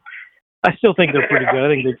 Yeah. I still think they're pretty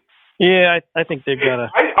good. I think they've got a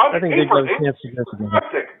chance to get to them.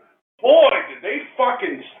 Boy, did they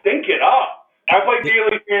fucking stink it up. I played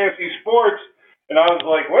daily fantasy sports, and I was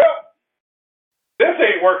like, well, this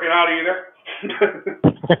ain't working out either.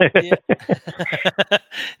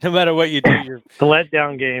 No matter what you do, you're the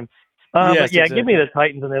letdown game. But yeah, exactly. give me the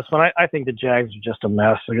Titans in this one. I think the Jags are just a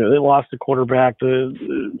mess. They lost the quarterback.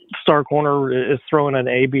 The star corner is throwing an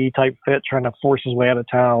AB type fit, trying to force his way out of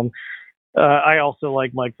town. I also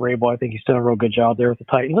like Mike Vrabel. I think he's done a real good job there with the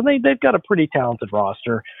Titans, and they've got a pretty talented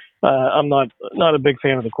roster. I'm not a big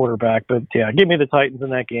fan of the quarterback, but yeah, give me the Titans in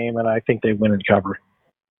that game, and I think they win and cover.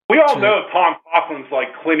 We all know Tom Coughlin's like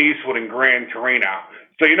Clint Eastwood in Gran Torino.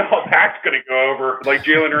 So you know how that's going to go over, like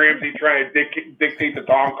Jalen Ramsey trying to dictate to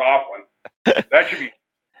Tom Coughlin. That should be.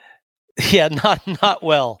 Yeah, not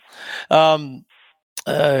well.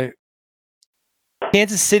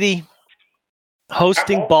 Kansas City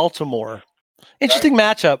hosting Baltimore. Interesting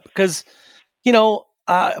matchup because,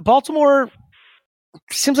 Baltimore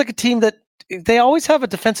seems like a team that they always have a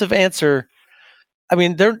defensive answer. I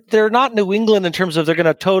mean, they're not New England in terms of they're going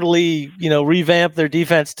to totally, revamp their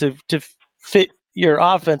defense to fit your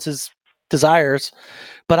offense's desires.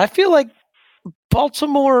 But I feel like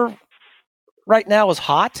Baltimore right now is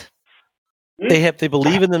hot. They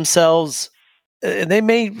believe in themselves, and they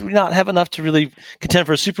may not have enough to really contend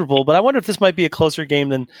for a Super Bowl. But I wonder if this might be a closer game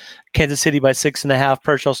than Kansas City by 6.5.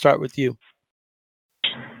 Perch, I'll start with you.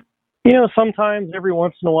 Sometimes every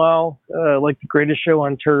once in a while, like the greatest show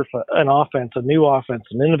on turf, an offense, a new offense,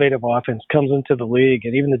 an innovative offense comes into the league,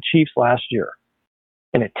 and even the Chiefs last year.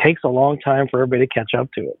 And it takes a long time for everybody to catch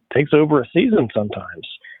up to it. It takes over a season sometimes.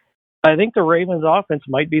 I think the Ravens' offense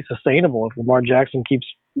might be sustainable if Lamar Jackson keeps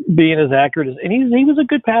being as accurate as. And he was a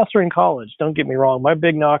good passer in college. Don't get me wrong. My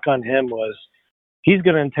big knock on him was he's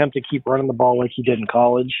going to attempt to keep running the ball like he did in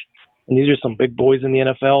college. And these are some big boys in the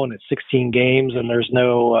NFL, and it's 16 games, and there's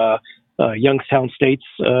no Youngstown States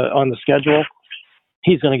on the schedule.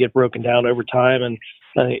 He's going to get broken down over time, and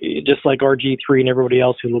just like RG3 and everybody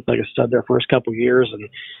else who looked like a stud their first couple of years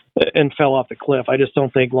and fell off the cliff. I just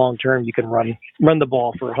don't think long term you can run the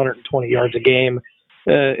ball for 120 yards a game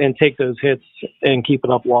and take those hits and keep it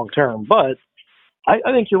up long term. But I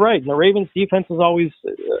think you're right. And the Ravens defense is always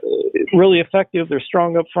really effective. They're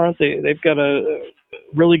strong up front. They've got a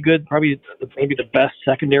really good, probably maybe the best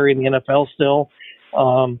secondary in the NFL still.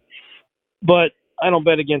 But I don't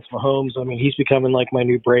bet against Mahomes. I mean, he's becoming like my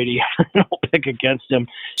new Brady. I'll pick against him.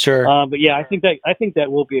 Sure. But yeah, I think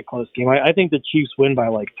that will be a close game. I think the Chiefs win by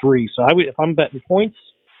like 3. So if I'm betting points,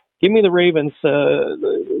 give me the Ravens.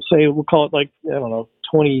 Say we'll call it like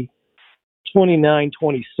 29-26.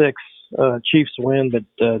 Chiefs win, but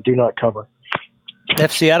do not cover.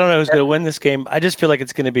 FC, I don't know who's going to win this game. I just feel like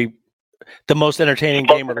it's going to be the most entertaining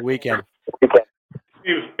game of the weekend.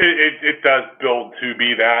 It does build to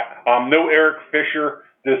be that. No Eric Fisher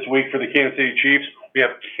this week for the Kansas City Chiefs. We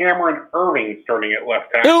have Cameron Irving starting at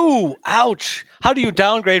left tackle. Ooh, ouch. How do you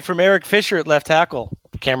downgrade from Eric Fisher at left tackle?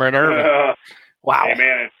 Cameron Irving. Wow. Hey,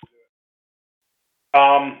 man.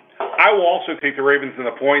 I will also take the Ravens in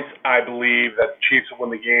the points. I believe that the Chiefs will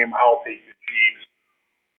win the game. I'll take the Chiefs.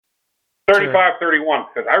 35-31,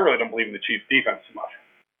 because I really don't believe in the Chiefs defense so much.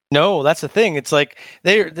 No, that's the thing. It's like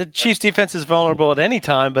the Chiefs defense is vulnerable at any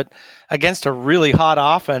time, but against a really hot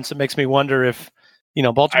offense, it makes me wonder if,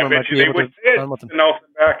 Baltimore might be able to run with them. Nelson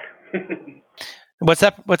back. What's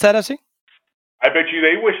that, FC? I bet you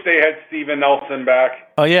they wish they had Steven Nelson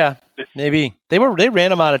back. Oh yeah, maybe. They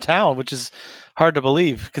ran him out of town, which is hard to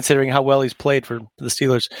believe considering how well he's played for the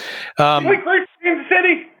Steelers. He played great for Kansas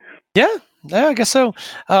City. Yeah, I guess so.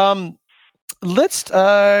 Let's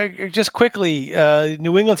just quickly,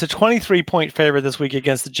 New England's a 23-point favorite this week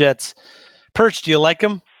against the Jets. Perch, do you like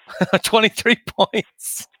them? 23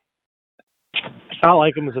 points. I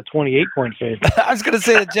like them as a 28-point favorite. I was going to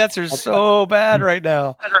say the Jets are so bad right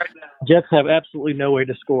now. Jets have absolutely no way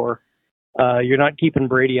to score. You're not keeping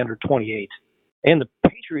Brady under 28. And the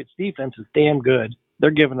Patriots defense is damn good.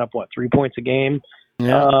 They're giving up, 3 points a game?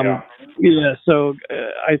 Yeah. So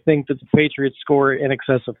I think that the Patriots score in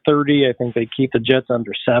excess of 30. I think they keep the Jets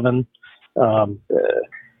under 7.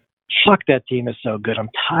 Fuck, that team is so good. I'm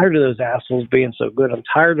tired of those assholes being so good. I'm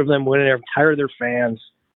tired of them winning. I'm tired of their fans.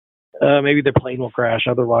 Maybe their plane will crash.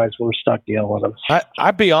 Otherwise, we're stuck dealing with them.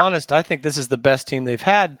 I'll be honest. I think this is the best team they've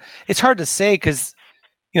had. It's hard to say because,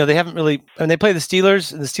 they haven't really – they play the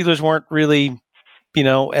Steelers, and the Steelers weren't really –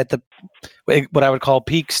 at the what I would call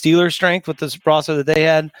peak Steelers strength with this roster that they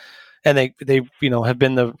had, and they have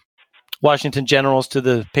been the Washington Generals to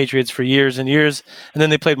the Patriots for years and years, and then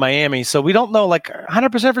they played Miami. So we don't know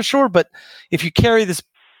 100% for sure, but if you carry this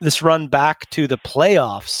run back to the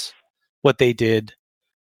playoffs, what they did,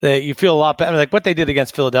 that you feel a lot better. Like what they did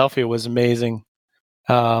against Philadelphia was amazing.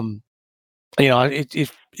 I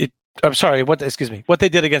I'm sorry. What they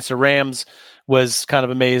did against the Rams was kind of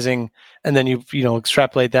amazing, and then you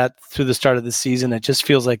extrapolate that through the start of the season. It just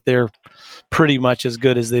feels like they're pretty much as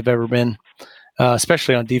good as they've ever been,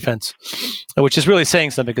 especially on defense, which is really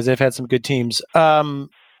saying something because they've had some good teams. Let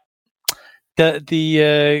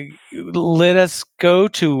us go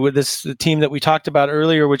to the team that we talked about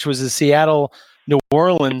earlier, which was the Seattle New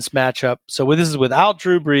Orleans matchup. So this is without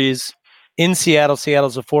Drew Brees in Seattle.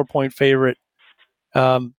 Seattle's a 4-point favorite.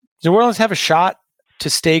 New Orleans have a shot to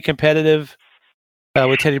stay competitive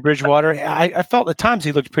with Teddy Bridgewater. I felt at times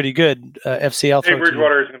he looked pretty good. FCL. Teddy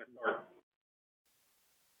Bridgewater is going to start.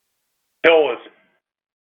 Hill is.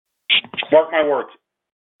 Mark my words.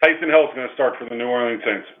 Tyson Hill is going to start for the New Orleans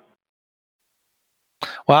Saints.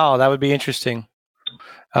 Wow, that would be interesting.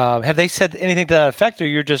 Have they said anything to that effect, or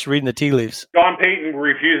you're just reading the tea leaves? John Payton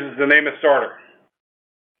refuses to name a starter.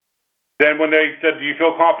 Then when they said, do you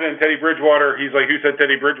feel confident in Teddy Bridgewater? He's like, who said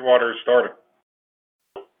Teddy Bridgewater is starting?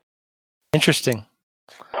 Interesting.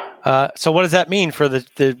 So what does that mean for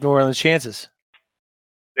the New Orleans chances?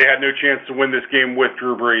 They had no chance to win this game with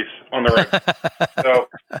Drew Brees on the right. So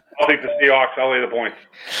I'll take the Seahawks. I'll lay the points.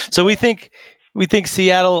 So we think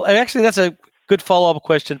Seattle. Actually, that's a good follow-up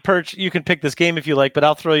question. Perch, you can pick this game if you like, but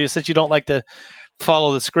I'll throw you, since you don't like to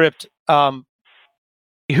follow the script. Who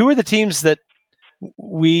are the teams that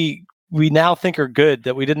we now think are good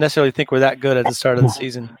that we didn't necessarily think were that good at the start of the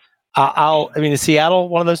season? Is Seattle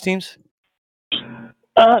one of those teams?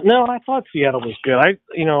 No, I thought Seattle was good. I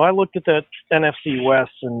looked at that NFC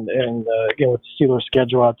West and again with the Steelers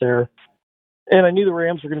schedule out there, and I knew the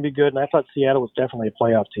Rams were going to be good, and I thought Seattle was definitely a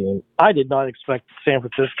playoff team. I did not expect San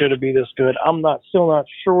Francisco to be this good. I'm still not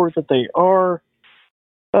sure that they are,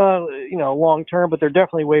 long term, but they're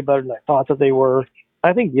definitely way better than I thought that they were.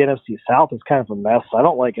 I think the NFC South is kind of a mess. I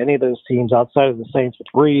don't like any of those teams outside of the Saints with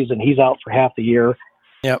Brees, and he's out for half the year.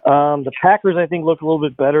 Yep. The Packers, I think, look a little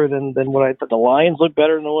bit better than what I thought. The Lions look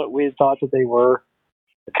better than what we thought that they were.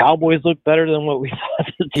 The Cowboys look better than what we thought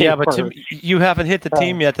that they were. Yeah, but you haven't hit the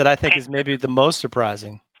team yet that I think is maybe the most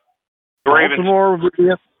surprising. Baltimore would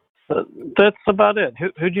be that's about it.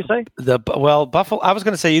 Who'd you say? Buffalo. I was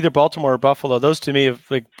going to say either Baltimore or Buffalo. Those to me have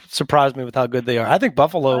surprised me with how good they are. I think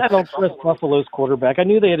Buffalo. I don't trust Buffalo's quarterback. I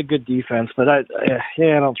knew they had a good defense, but I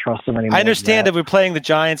don't trust them anymore. I understand that we're playing the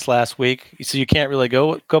Giants last week, so you can't really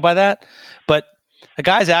go by that. But a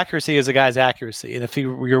guy's accuracy is a guy's accuracy, and if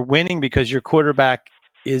you're winning because your quarterback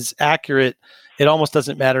is accurate, it almost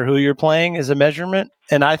doesn't matter who you're playing as a measurement.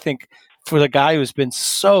 And I think for the guy who's been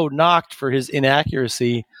so knocked for his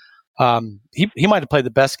inaccuracy. He might have played the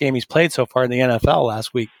best game he's played so far in the NFL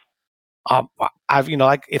last week.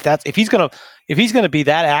 If he's gonna be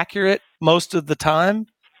that accurate most of the time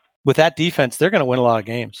with that defense, they're gonna win a lot of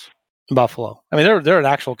games in Buffalo. I mean, they're an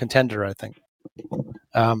actual contender, I think.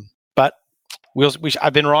 But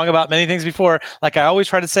I've been wrong about many things before. Like I always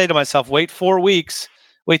try to say to myself, wait 4 weeks,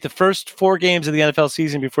 wait the first 4 games of the NFL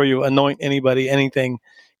season before you anoint anybody anything.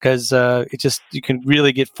 Because you can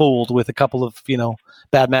really get fooled with a couple of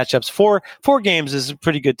bad matchups. Four games is a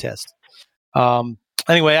pretty good test.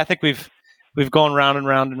 Anyway, I think we've gone round and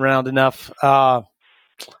round and round enough.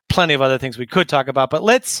 Plenty of other things we could talk about, but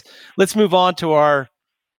let's move on to our.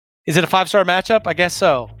 Is it a 5-star matchup? I guess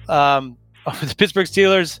so. The Pittsburgh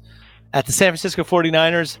Steelers at the San Francisco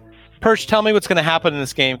 49ers. Perch, tell me what's going to happen in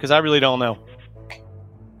this game because I really don't know.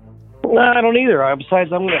 No, I don't either.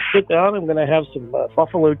 Besides, I'm going to sit down. I'm going to have some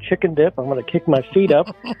buffalo chicken dip. I'm going to kick my feet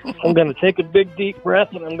up. I'm going to take a big, deep breath,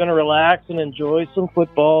 and I'm going to relax and enjoy some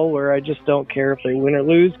football where I just don't care if they win or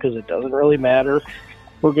lose because it doesn't really matter.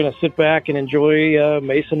 We're going to sit back and enjoy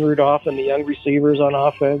Mason Rudolph and the young receivers on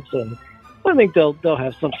offense, and I think they'll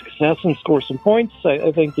have some success and score some points.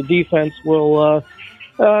 I think the defense will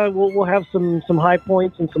have some high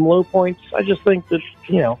points and some low points. I just think that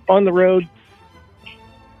on the road.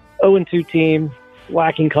 0-2 team,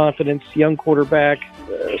 lacking confidence, young quarterback.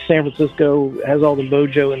 San Francisco has all the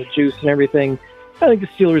mojo and the juice and everything. I think the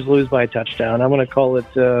Steelers lose by a touchdown. I'm going to call it,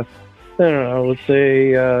 I don't know, let's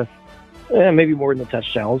say maybe more than a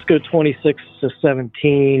touchdown. Let's go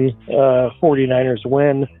 26-17, 49ers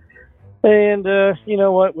win. And you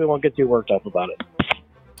know what? We won't get too worked up about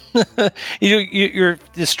it. You're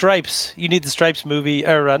the Stripes. You need the Stripes movie,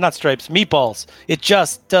 or not Stripes, Meatballs. It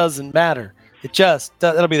just doesn't matter.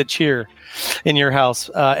 That'll be the cheer in your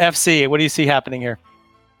house. FC, what do you see happening here?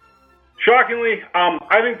 Shockingly,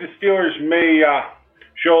 I think the Steelers may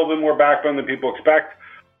show a little bit more backbone than people expect.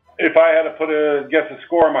 If I had to guess a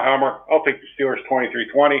score on my hammer, I'll take the Steelers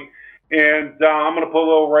 23-20. And I'm going to put a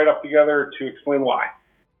little write-up together to explain why.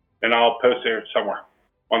 And I'll post it somewhere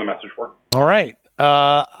on the message board. All right.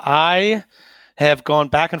 I have gone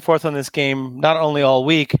back and forth on this game, not only all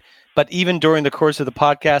week, but even during the course of the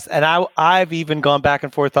podcast. And I've even gone back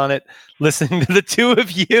and forth on it, listening to the two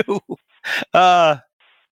of you. I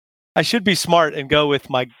should be smart and go with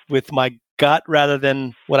my gut rather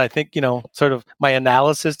than what I think, sort of my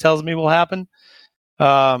analysis tells me will happen.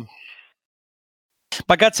 My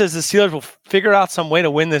gut says the Steelers will figure out some way to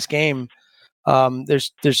win this game.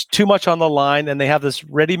 There's too much on the line, and they have this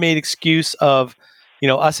ready-made excuse of,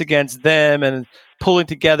 us against them and pulling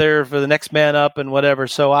together for the next man up and whatever.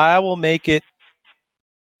 So I will make it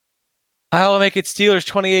Steelers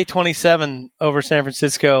 28-27 over San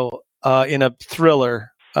Francisco in a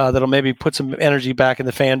thriller that'll maybe put some energy back in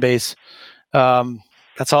the fan base.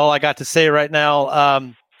 That's all I got to say right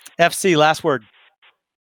now. FC, last word.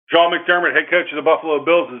 Sean McDermott, head coach of the Buffalo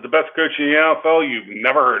Bills, is the best coach in the NFL you've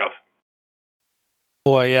never heard of.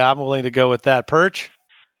 Boy, yeah, I'm willing to go with that. Perch?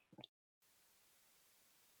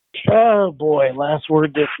 Oh, boy, last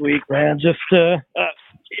word this week, man. Just,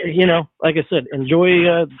 like I said,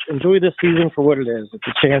 enjoy this season for what it is. It's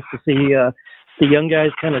a chance to see the young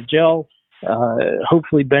guys kind of gel.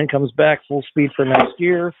 Hopefully Ben comes back full speed for next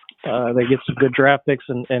year. They get some good draft picks,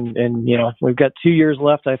 and we've got 2 years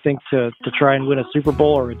left, I think, to try and win a Super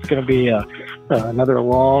Bowl, or it's going to be another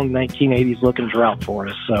long 1980s looking drought for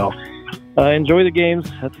us. So enjoy the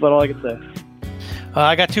games. That's about all I can say.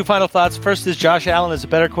 I got two final thoughts. First is Josh Allen is a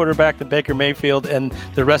better quarterback than Baker Mayfield, and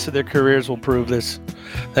the rest of their careers will prove this.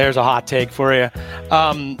 There's a hot take for you.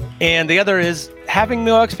 And the other is having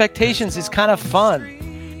no expectations is kind of fun.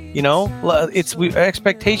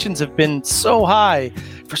 Expectations have been so high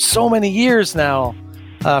for so many years now,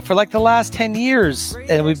 for like the last 10 years,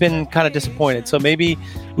 and we've been kind of disappointed. So maybe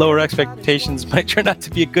lower expectations might turn out to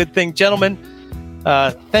be a good thing. Gentlemen,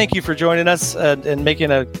 thank you for joining us and making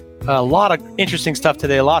a lot of interesting stuff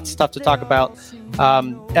today. Lots of stuff to talk about.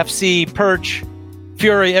 FC, Perch,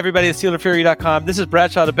 Fury, everybody at SteelerFury.com. This is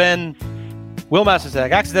Bradshaw to Ben, Will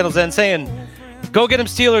Mastersack, Accidental Zen saying, go get them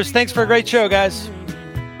Steelers. Thanks for a great show, guys.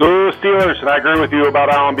 Go Steelers, and I agree with you about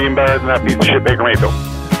Allen being better than that piece of shit Baker Mayfield.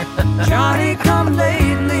 Johnny come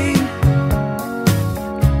lately,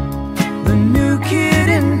 the new kid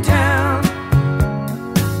in town.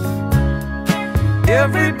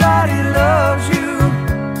 Everybody loves you,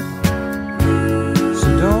 so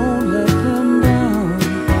don't let them down.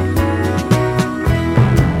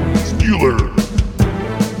 Steeler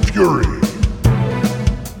Fury.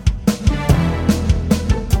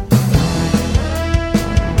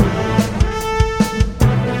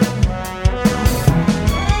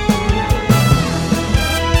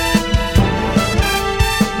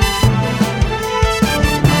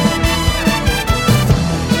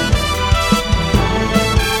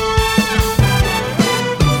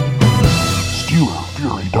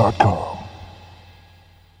 SteelerFury.com